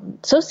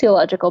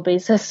sociological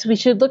basis, we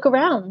should look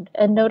around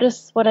and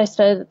notice what I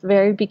said at the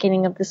very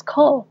beginning of this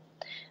call,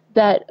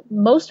 that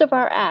most of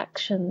our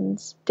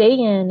actions day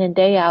in and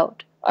day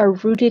out are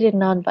rooted in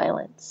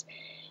nonviolence.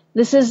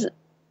 This is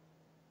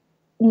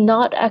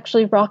not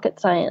actually rocket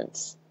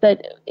science,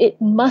 that it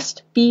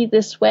must be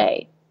this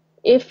way.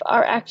 If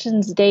our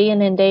actions day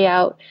in and day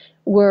out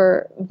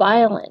were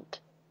violent,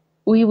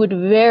 we would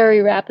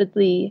very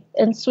rapidly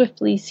and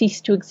swiftly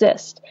cease to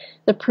exist.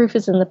 The proof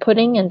is in the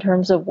pudding in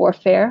terms of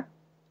warfare.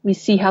 We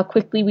see how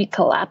quickly we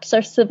collapse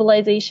our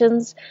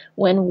civilizations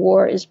when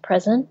war is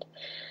present.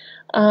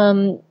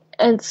 And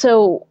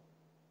so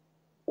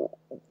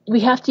we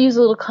have to use a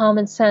little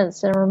common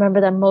sense and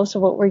remember that most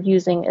of what we're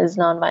using is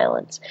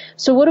nonviolence.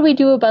 So what do we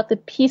do about the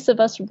piece of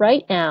us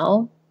right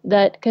now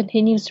that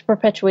continues to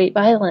perpetuate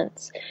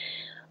violence?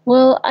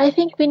 Well, I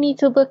think we need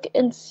to look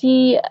and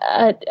see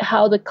at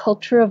how the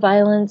culture of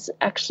violence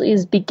actually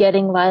is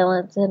begetting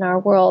violence in our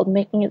world,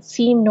 making it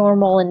seem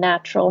normal and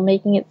natural,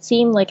 making it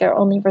seem like our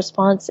only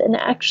response, and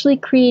actually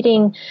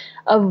creating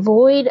a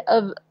void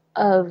of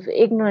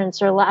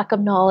ignorance or lack of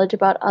knowledge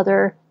about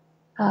other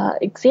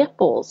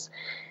examples.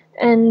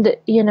 And,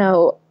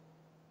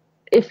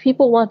 if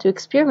people want to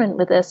experiment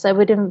with this, I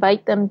would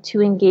invite them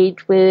to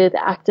engage with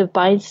active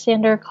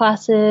bystander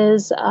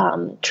classes,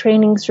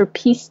 trainings for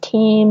peace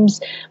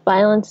teams,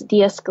 violence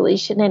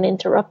de-escalation and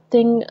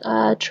interrupting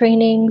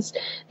trainings.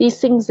 These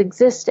things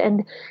exist.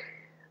 And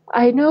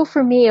I know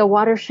for me, a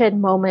watershed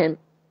moment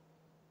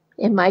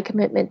in my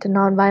commitment to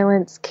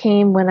nonviolence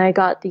came when I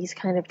got these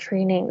kind of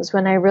trainings,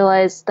 when I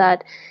realized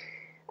that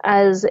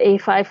as a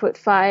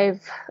 5'5",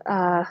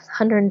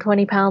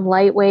 120-pound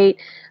lightweight,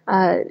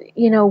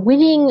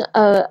 winning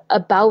a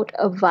bout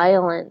of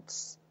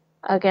violence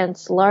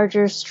against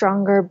larger,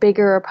 stronger,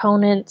 bigger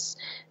opponents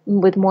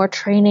with more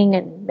training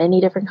and many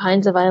different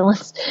kinds of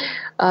violence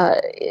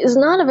is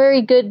not a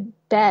very good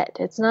bet.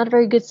 It's not a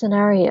very good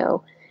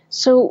scenario.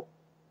 So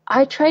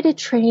I try to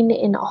train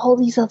in all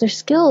these other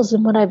skills,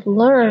 and what I've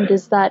learned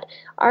is that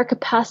our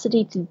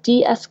capacity to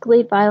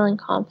de-escalate violent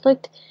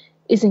conflict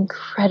is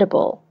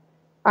incredible.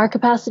 Our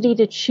capacity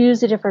to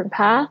choose a different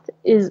path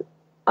is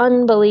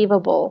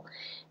unbelievable.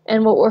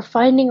 And what we're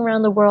finding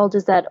around the world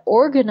is that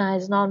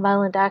organized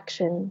nonviolent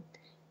action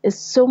is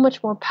so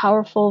much more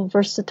powerful,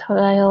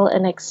 versatile,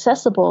 and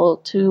accessible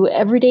to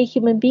everyday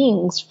human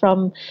beings,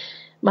 from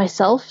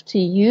myself, to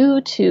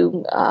you,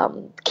 to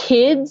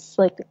kids,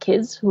 like the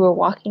kids who are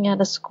walking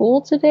out of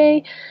school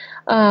today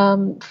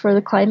for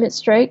the climate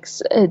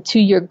strikes, to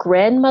your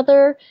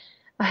grandmother.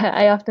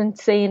 I often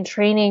say in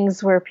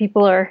trainings where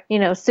people are,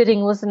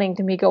 sitting listening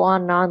to me go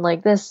on and on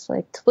like this,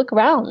 like, to look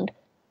around.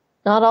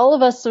 Not all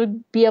of us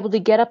would be able to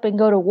get up and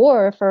go to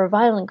war for a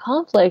violent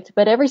conflict,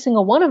 but every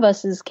single one of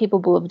us is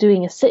capable of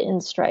doing a sit-in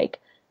strike.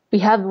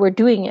 We're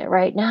doing it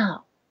right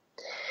now.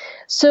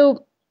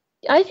 So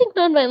I think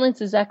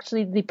nonviolence is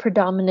actually the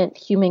predominant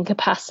human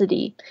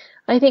capacity.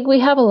 I think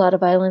we have a lot of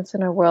violence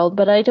in our world,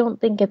 but I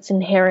don't think it's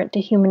inherent to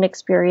human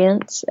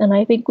experience. And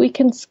I think we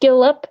can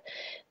skill up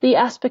the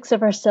aspects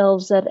of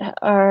ourselves that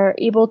are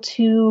able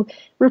to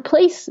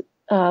replace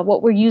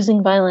what we're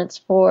using violence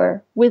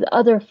for with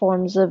other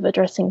forms of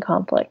addressing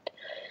conflict.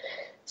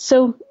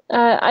 So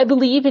I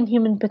believe in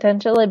human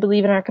potential. I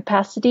believe in our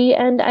capacity,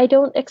 and I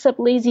don't accept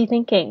lazy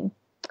thinking,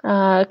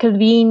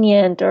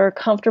 convenient or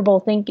comfortable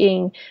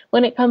thinking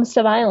when it comes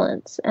to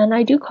violence. And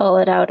I do call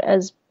it out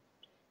as,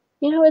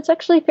 it's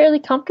actually fairly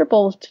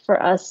comfortable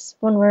for us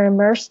when we're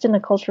immersed in a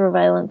culture of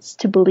violence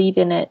to believe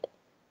in it.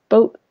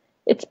 But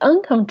it's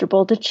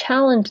uncomfortable to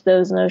challenge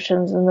those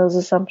notions and those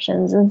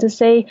assumptions and to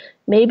say,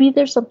 maybe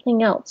there's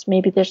something else,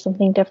 maybe there's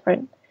something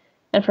different.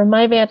 And from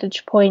my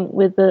vantage point,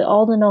 with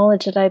all the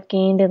knowledge that I've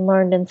gained and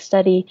learned and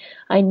studied,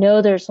 I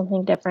know there's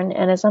something different.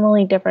 And it's not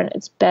only different,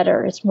 it's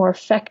better. It's more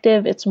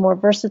effective. It's more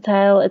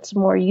versatile. It's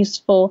more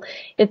useful.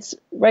 It's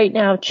right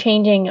now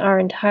changing our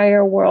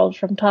entire world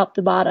from top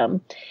to bottom.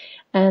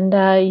 And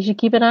you should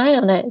keep an eye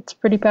on it. It's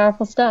pretty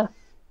powerful stuff.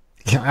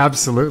 Yeah,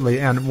 absolutely.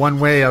 And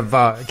one way of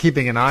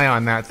keeping an eye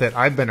on that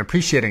I've been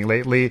appreciating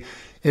lately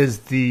is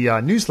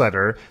the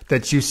newsletter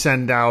that you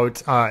send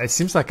out. It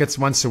seems like it's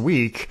once a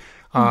week.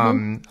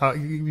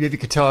 Maybe you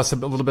could tell us a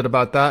little bit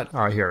about that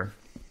here.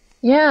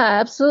 Yeah,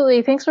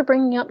 absolutely. Thanks for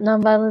bringing up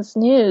Nonviolence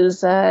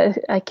News.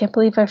 I can't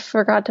believe I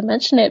forgot to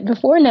mention it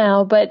before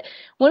now, but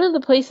one of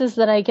the places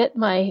that I get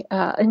my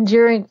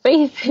enduring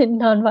faith in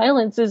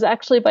nonviolence is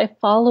actually by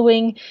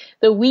following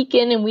the week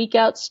in and week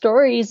out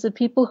stories of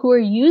people who are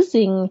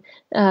using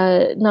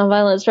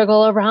nonviolent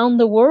struggle around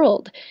the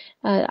world.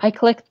 I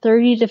collect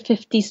 30 to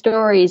 50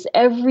 stories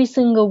every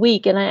single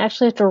week, and I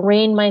actually have to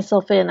rein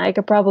myself in. I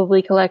could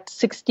probably collect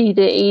 60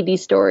 to 80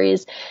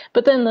 stories,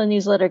 but then the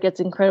newsletter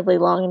gets incredibly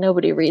long and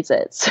nobody reads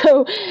it.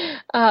 So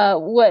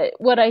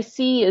what I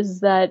see is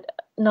that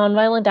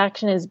nonviolent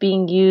action is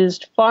being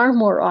used far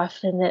more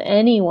often than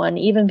anyone,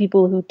 even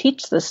people who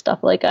teach this stuff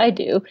like I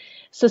do,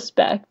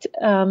 suspect.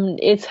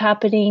 It's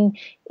happening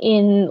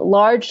in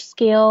large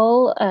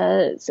scale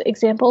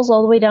examples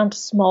all the way down to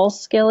small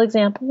scale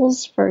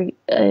examples. For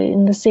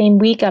in the same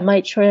week, I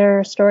might share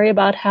a story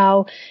about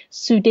how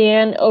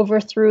Sudan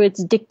overthrew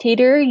its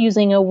dictator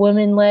using a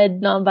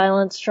women-led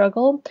nonviolent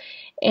struggle,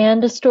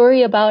 and a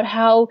story about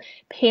how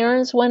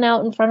parents went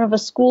out in front of a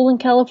school in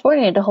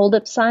California to hold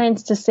up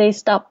signs to say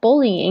stop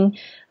bullying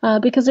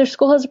because their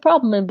school has a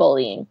problem in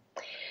bullying.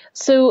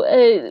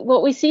 So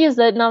what we see is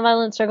that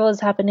nonviolent struggle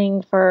is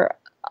happening for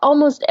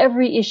almost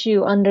every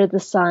issue under the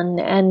sun,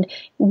 and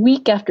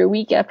week after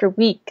week after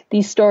week,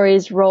 these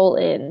stories roll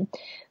in.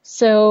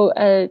 So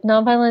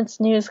Nonviolence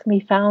News can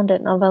be found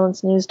at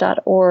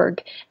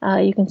nonviolencenews.org.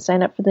 You can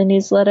sign up for the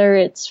newsletter.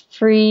 It's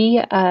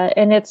free,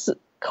 and it's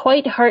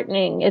quite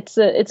heartening. It's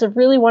a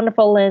really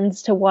wonderful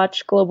lens to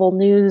watch global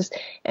news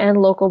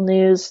and local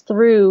news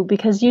through,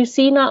 because you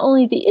see not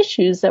only the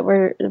issues that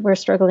we're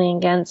struggling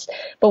against,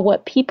 but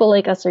what people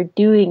like us are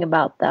doing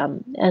about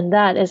them, and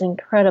that is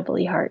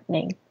incredibly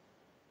heartening.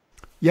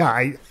 Yeah,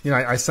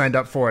 I signed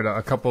up for it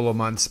a couple of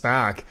months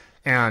back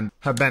and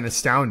have been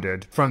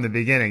astounded from the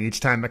beginning. Each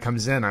time it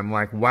comes in, I'm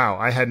like, wow,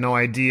 I had no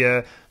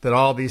idea that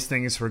all these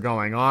things were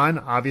going on.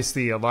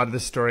 Obviously, a lot of the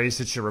stories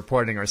that you're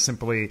reporting are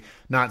simply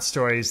not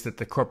stories that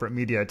the corporate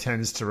media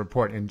tends to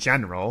report in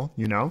general,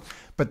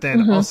 but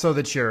then also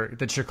that you're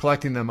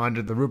collecting them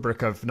under the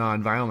rubric of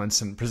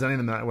nonviolence and presenting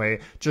them that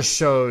way just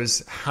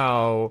shows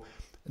how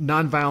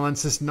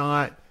nonviolence is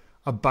not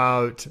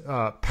about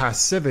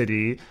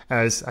passivity,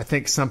 as I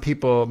think some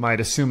people might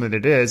assume that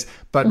it is,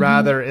 but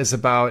rather is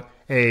about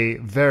a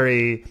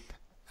very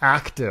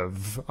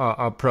active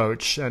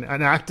approach, an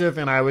active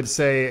and I would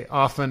say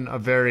often a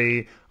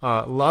very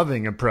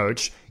loving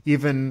approach,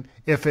 even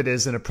if it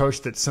is an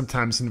approach that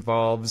sometimes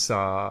involves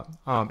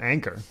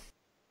anger.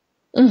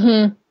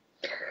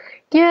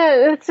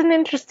 Yeah, it's an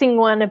interesting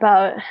one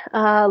about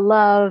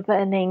love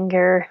and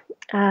anger.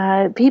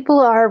 People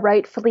are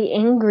rightfully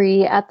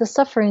angry at the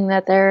suffering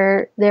that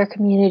their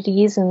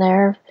communities and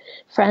their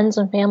friends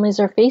and families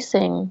are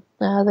facing.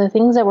 The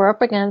things that we're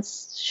up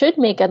against should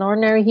make an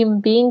ordinary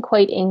human being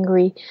quite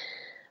angry.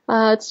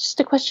 It's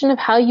just a question of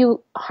how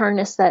you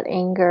harness that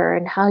anger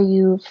and how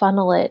you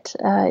funnel it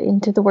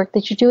into the work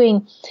that you're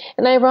doing.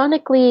 And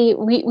ironically,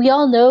 we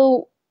all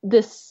know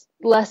this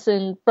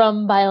lesson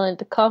from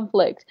violent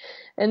conflict.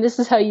 And this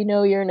is how you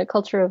know you're in a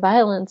culture of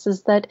violence,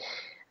 is that,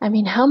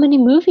 how many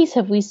movies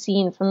have we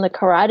seen, from The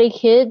Karate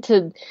Kid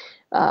to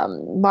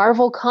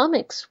Marvel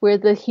Comics, where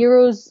the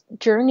hero's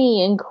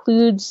journey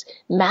includes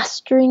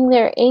mastering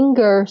their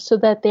anger so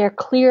that they're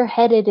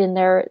clear-headed in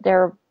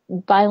their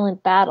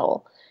violent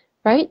battle,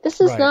 right? This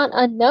is not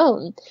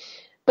unknown.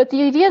 But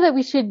the idea that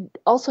we should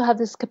also have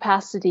this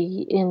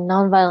capacity in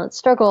nonviolent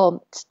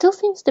struggle still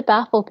seems to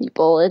baffle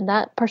people, and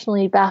that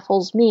personally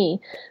baffles me.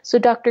 So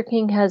Dr.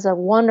 King has a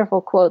wonderful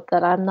quote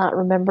that I'm not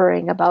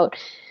remembering about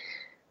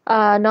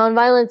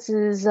nonviolence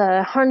is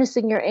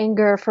harnessing your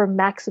anger for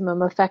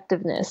maximum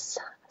effectiveness,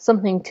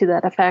 something to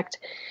that effect.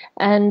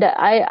 And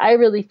I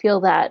really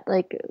feel that,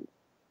 like,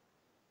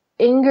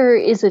 anger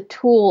is a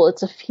tool,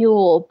 it's a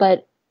fuel,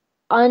 but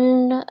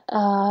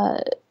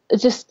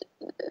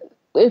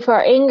if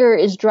our anger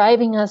is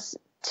driving us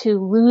to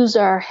lose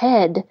our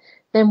head,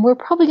 then we're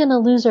probably going to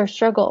lose our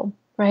struggle,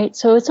 right?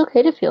 So it's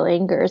okay to feel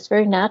anger. It's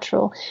very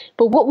natural.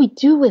 But what we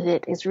do with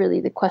it is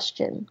really the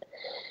question.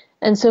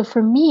 And so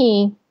for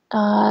me,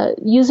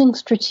 using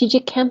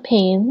strategic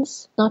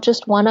campaigns, not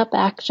just one-up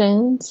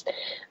actions,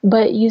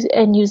 but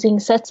using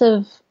sets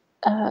of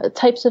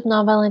types of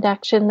nonviolent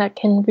action that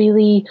can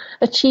really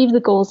achieve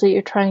the goals that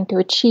you're trying to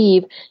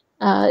achieve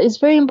is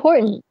very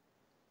important.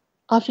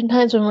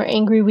 Oftentimes when we're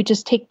angry, we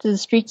just take to the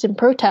streets and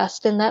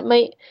protest, and that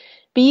might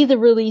be the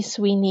release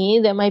we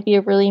need. That might be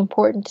a really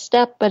important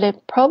step, but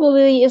it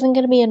probably isn't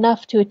going to be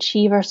enough to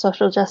achieve our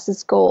social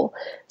justice goal.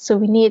 So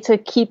we need to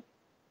keep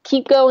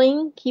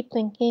going, keep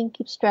thinking,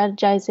 keep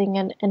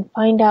strategizing, and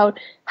find out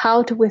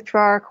how to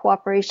withdraw our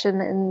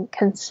cooperation and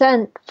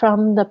consent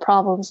from the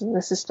problems and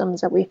the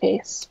systems that we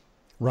face.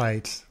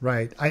 Right.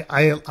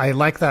 I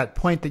like that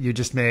point that you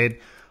just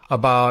made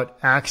about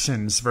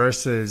actions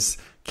versus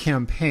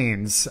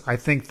campaigns. I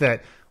think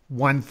that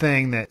one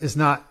thing that is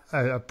not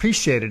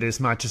appreciated as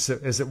much as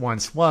it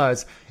once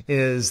was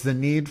is the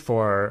need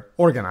for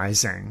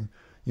organizing.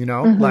 You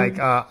know, like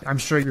I'm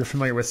sure you're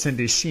familiar with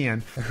Cindy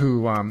Sheehan,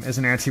 who is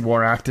an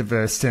anti-war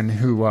activist and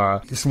who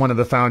is one of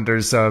the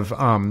founders of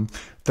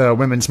the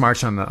Women's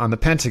March on the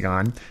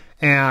Pentagon.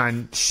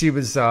 And she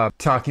was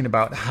talking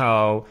about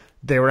how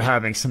they were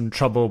having some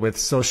trouble with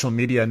social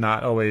media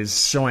not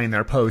always showing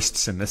their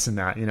posts and this and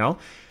that, you know.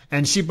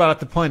 And she brought up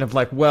the point of,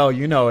 like, well,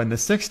 you know, in the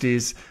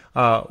 60s,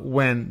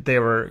 when they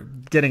were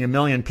getting 1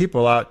 million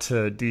people out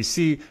to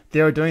D.C.,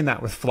 they were doing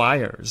that with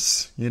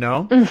flyers, you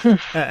know,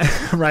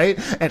 right?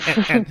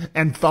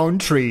 And phone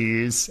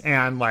trees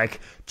and, like,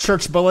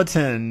 church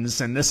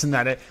bulletins and this and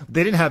that.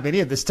 They didn't have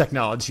any of this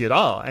technology at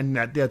all, and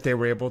that they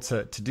were able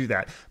to do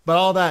that. But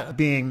all that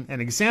being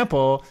an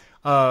example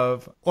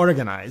of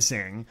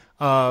organizing,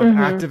 of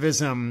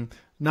activism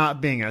not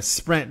being a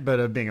sprint,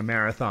 but of being a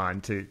marathon,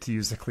 to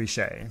use the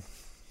cliche.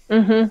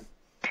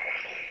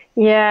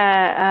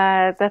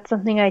 Yeah, that's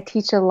something I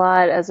teach a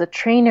lot as a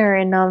trainer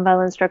in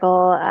nonviolent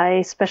struggle.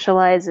 I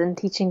specialize in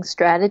teaching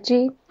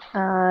strategy.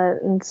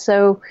 And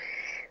so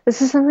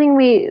this is something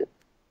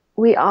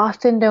we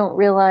often don't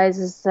realize,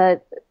 is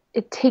that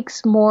it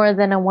takes more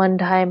than a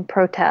one-time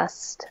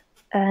protest.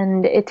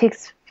 And it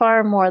takes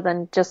far more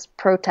than just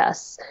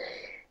protests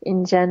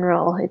in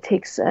general. It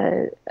takes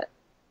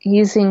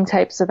using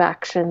types of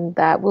action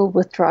that will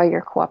withdraw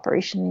your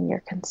cooperation and your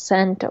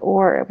consent,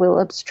 or it will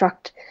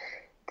obstruct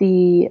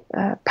the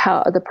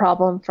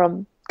problem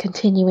from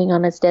continuing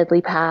on its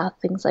deadly path.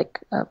 Things like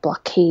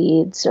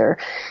blockades or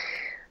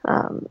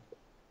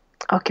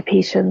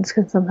occupations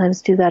can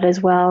sometimes do that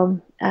as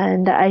well.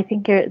 And I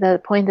think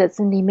the point that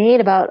Cindy made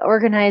about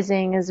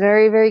organizing is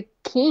very, very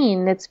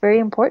keen. It's very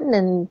important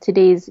in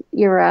today's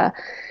era,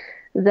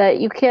 that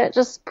you can't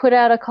just put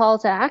out a call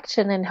to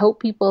action and hope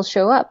people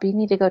show up. You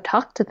need to go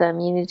talk to them.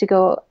 You need to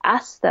go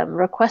ask them,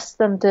 request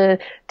them to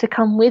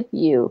come with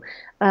you,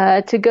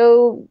 to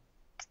go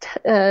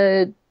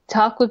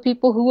talk with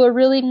people who are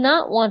really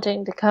not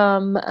wanting to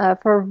come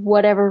for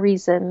whatever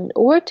reason,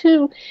 or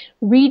to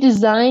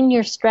redesign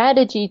your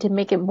strategy to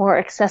make it more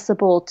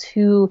accessible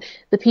to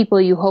the people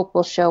you hope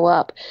will show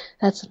up.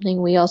 That's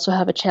something we also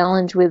have a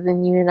challenge with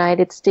in the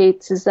United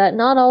States, is that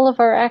not all of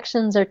our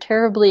actions are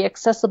terribly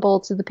accessible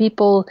to the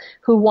people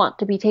who want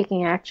to be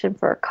taking action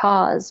for a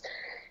cause.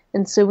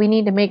 And so we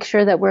need to make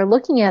sure that we're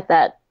looking at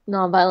that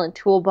nonviolent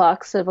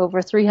toolbox of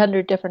over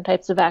 300 different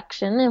types of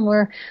action, and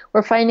we're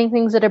finding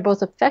things that are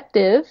both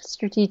effective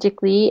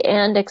strategically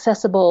and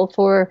accessible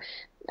for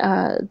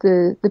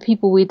the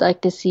people we'd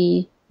like to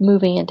see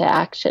moving into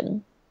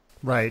action.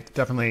 Right,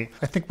 definitely.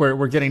 I think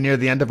we're getting near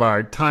the end of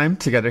our time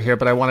together here,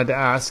 but I wanted to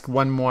ask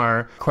one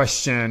more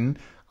question.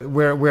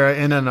 We're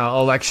in an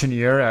election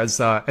year, as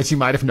you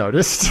might have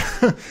noticed.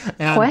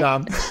 And, what?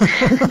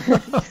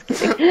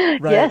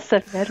 Right. Yes,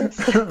 I've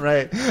noticed.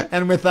 Right.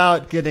 And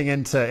without getting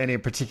into any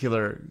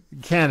particular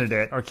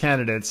candidate or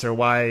candidates or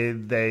why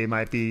they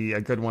might be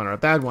a good one or a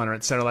bad one or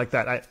et cetera like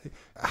that,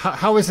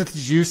 How is it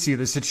that you see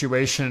the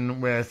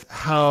situation with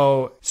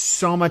how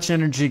so much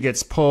energy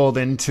gets pulled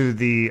into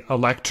the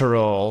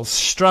electoral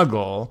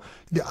struggle?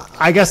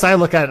 I guess I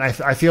look at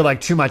it, I feel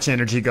like too much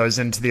energy goes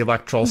into the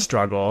electoral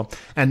struggle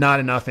and not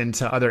enough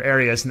into other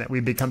areas, and that we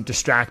become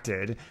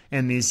distracted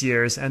in these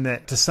years, and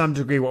that to some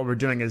degree what we're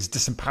doing is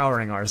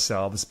disempowering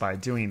ourselves by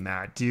doing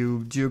that.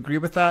 Do you agree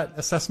with that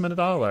assessment at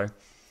all? Or?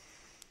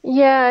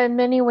 Yeah, in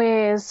many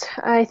ways.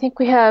 I think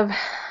we have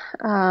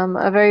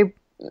a very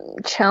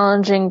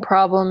challenging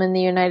problem in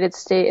the United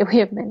States. We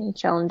have many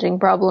challenging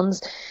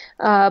problems,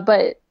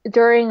 but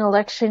during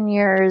election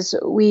years,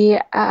 we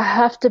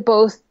have to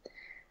both,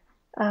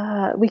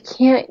 we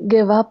can't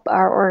give up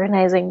our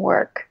organizing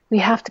work. We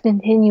have to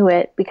continue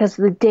it because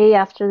the day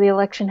after the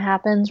election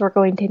happens, we're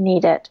going to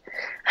need it.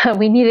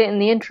 We need it in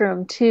the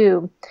interim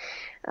too.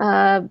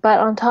 But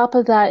on top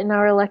of that, in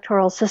our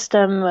electoral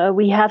system,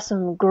 we have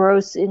some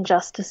gross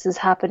injustices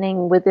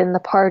happening within the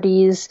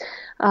parties,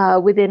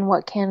 within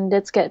what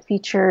candidates get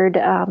featured.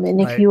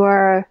 And if you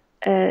are,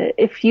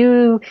 if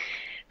you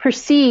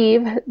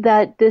perceive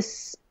that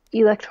this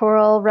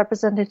electoral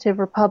representative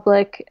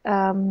republic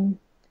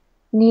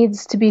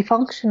needs to be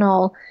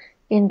functional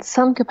in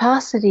some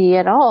capacity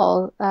at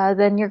all,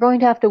 then you're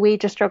going to have to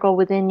wage a struggle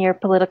within your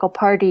political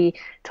party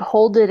to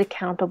hold it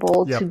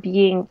accountable, to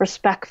being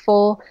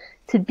respectful,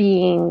 to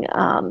being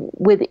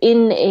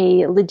within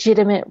a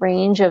legitimate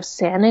range of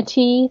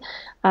sanity,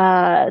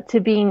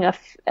 to being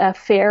a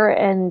fair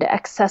and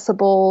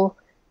accessible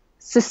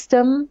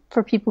system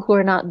for people who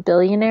are not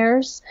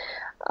billionaires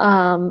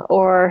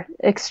or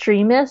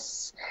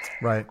extremists.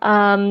 Right.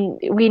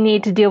 We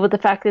need to deal with the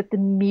fact that the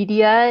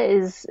media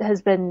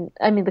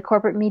the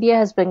corporate media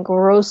has been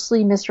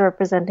grossly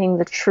misrepresenting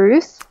the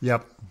truth.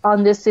 Yep.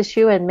 On this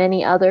issue and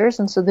many others.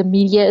 And so the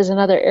media is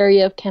another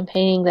area of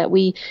campaigning that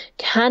we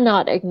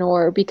cannot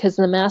ignore because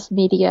the mass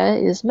media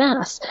is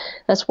mass.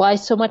 That's why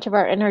so much of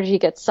our energy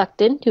gets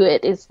sucked into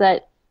it, is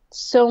that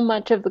so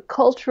much of the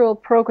cultural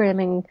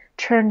programming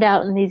churned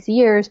out in these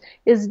years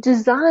is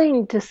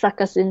designed to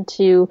suck us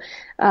into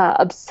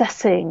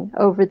obsessing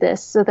over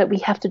this so that we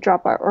have to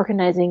drop our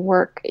organizing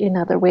work in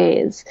other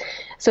ways.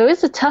 So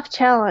it's a tough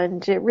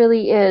challenge. It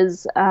really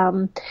is.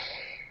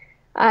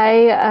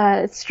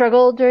 I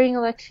struggled during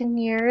election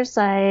years.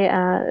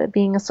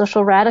 Being a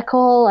social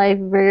radical, I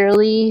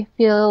rarely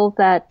feel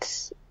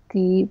that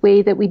the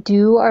way that we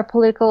do our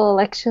political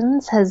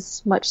elections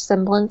has much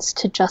semblance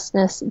to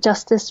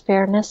justice,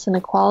 fairness, and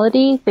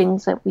equality,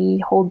 things that we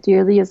hold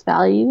dearly as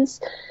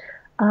values.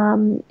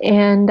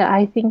 And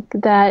I think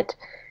that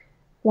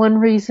one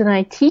reason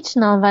I teach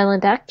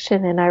nonviolent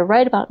action and I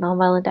write about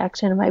nonviolent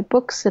action in my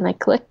books and I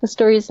collect the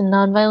stories in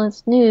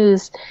Nonviolence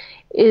News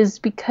is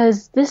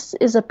because this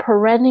is a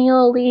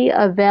perennially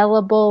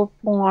available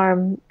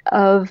form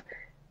of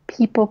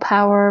people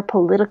power,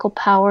 political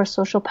power,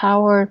 social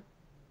power.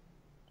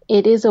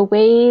 It is a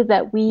way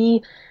that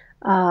we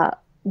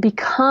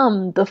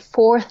become the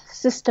fourth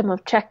system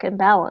of check and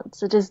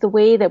balance. It is the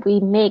way that we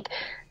make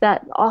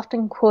that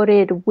often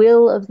quoted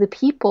will of the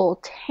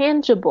people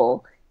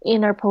tangible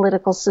in our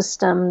political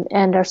system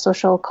and our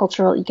social,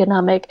 cultural,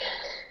 economic,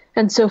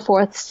 and so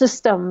forth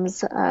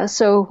systems.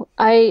 So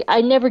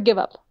I never give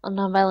up on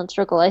nonviolent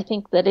struggle. I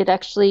think that it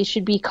actually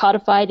should be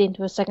codified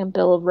into a second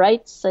Bill of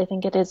Rights. I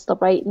think it is the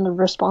right and the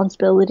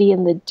responsibility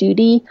and the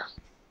duty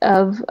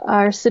of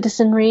our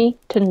citizenry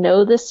to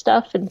know this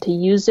stuff and to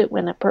use it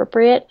when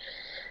appropriate.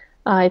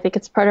 I think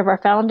it's part of our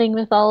founding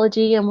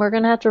mythology, and we're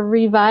going to have to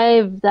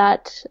revive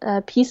that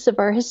piece of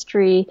our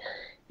history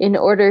in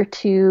order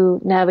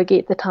to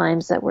navigate the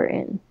times that we're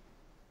in.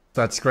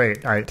 That's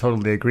great. I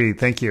totally agree.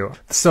 Thank you.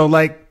 So,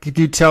 could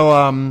you tell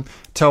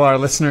our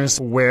listeners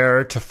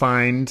where to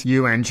find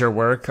you and your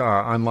work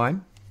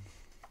online?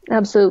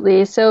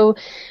 Absolutely. So,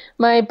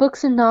 my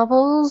books and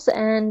novels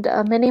and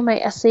many of my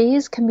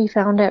essays can be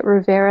found at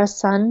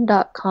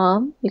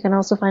riverasun.com. You can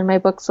also find my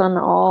books on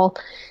all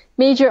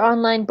major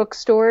online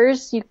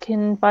bookstores. You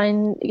can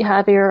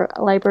have your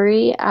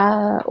library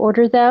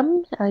order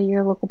them.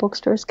 Your local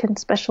bookstores can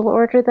special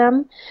order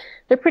them.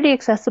 They're pretty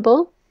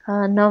accessible.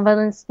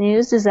 Nonviolence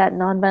News is at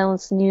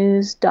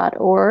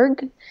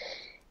nonviolencenews.org.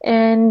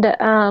 And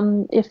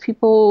if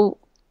people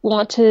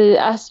want to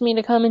ask me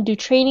to come and do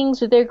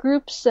trainings with their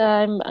groups,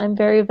 I'm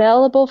very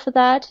available for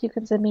that. You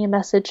can send me a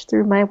message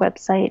through my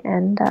website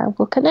and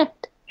we'll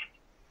connect.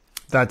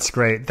 That's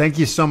great. Thank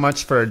you so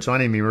much for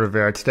joining me,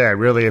 Rivera, today. I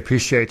really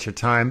appreciate your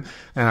time,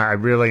 and I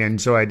really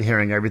enjoyed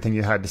hearing everything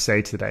you had to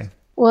say today.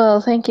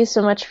 Well, thank you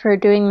so much for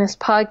doing this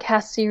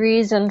podcast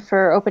series and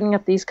for opening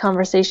up these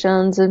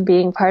conversations and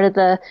being part of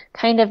the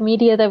kind of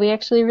media that we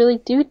actually really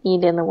do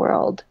need in the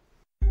world.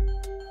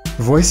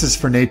 Voices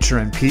for Nature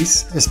and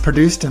Peace is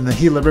produced in the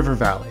Gila River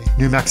Valley,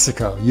 New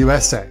Mexico,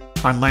 USA,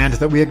 on land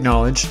that we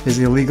acknowledge is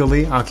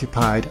illegally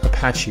occupied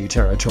Apache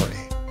territory.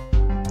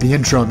 The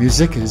intro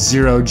music is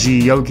Zero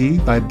G Yogi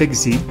by Big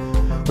Z,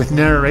 with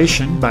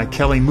narration by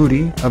Kelly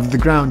Moody of the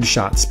Ground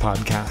Shots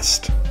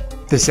podcast.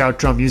 This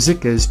outro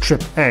music is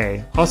Trip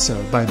A,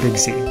 also by Big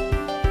Z.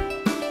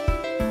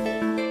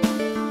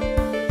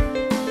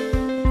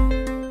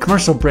 Come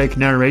Commercial break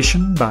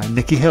narration by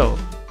Nikki Hill.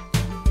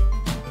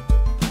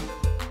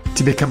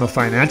 To become a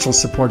financial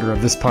supporter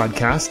of this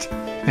podcast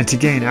and to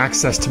gain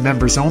access to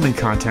members-only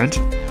content,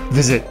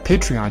 visit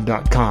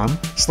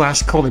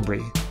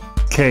patreon.com/Kollibri,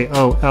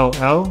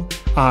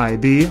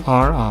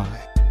 KOLLIBRI.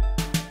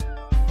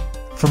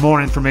 For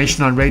more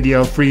information on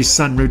Radio Free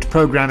Sunroot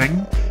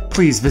programming,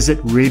 please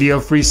visit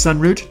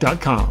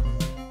radiofreesunroot.com.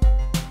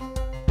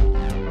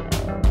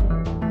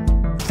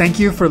 Thank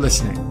you for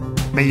listening.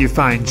 May you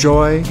find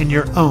joy in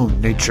your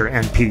own nature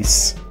and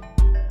peace.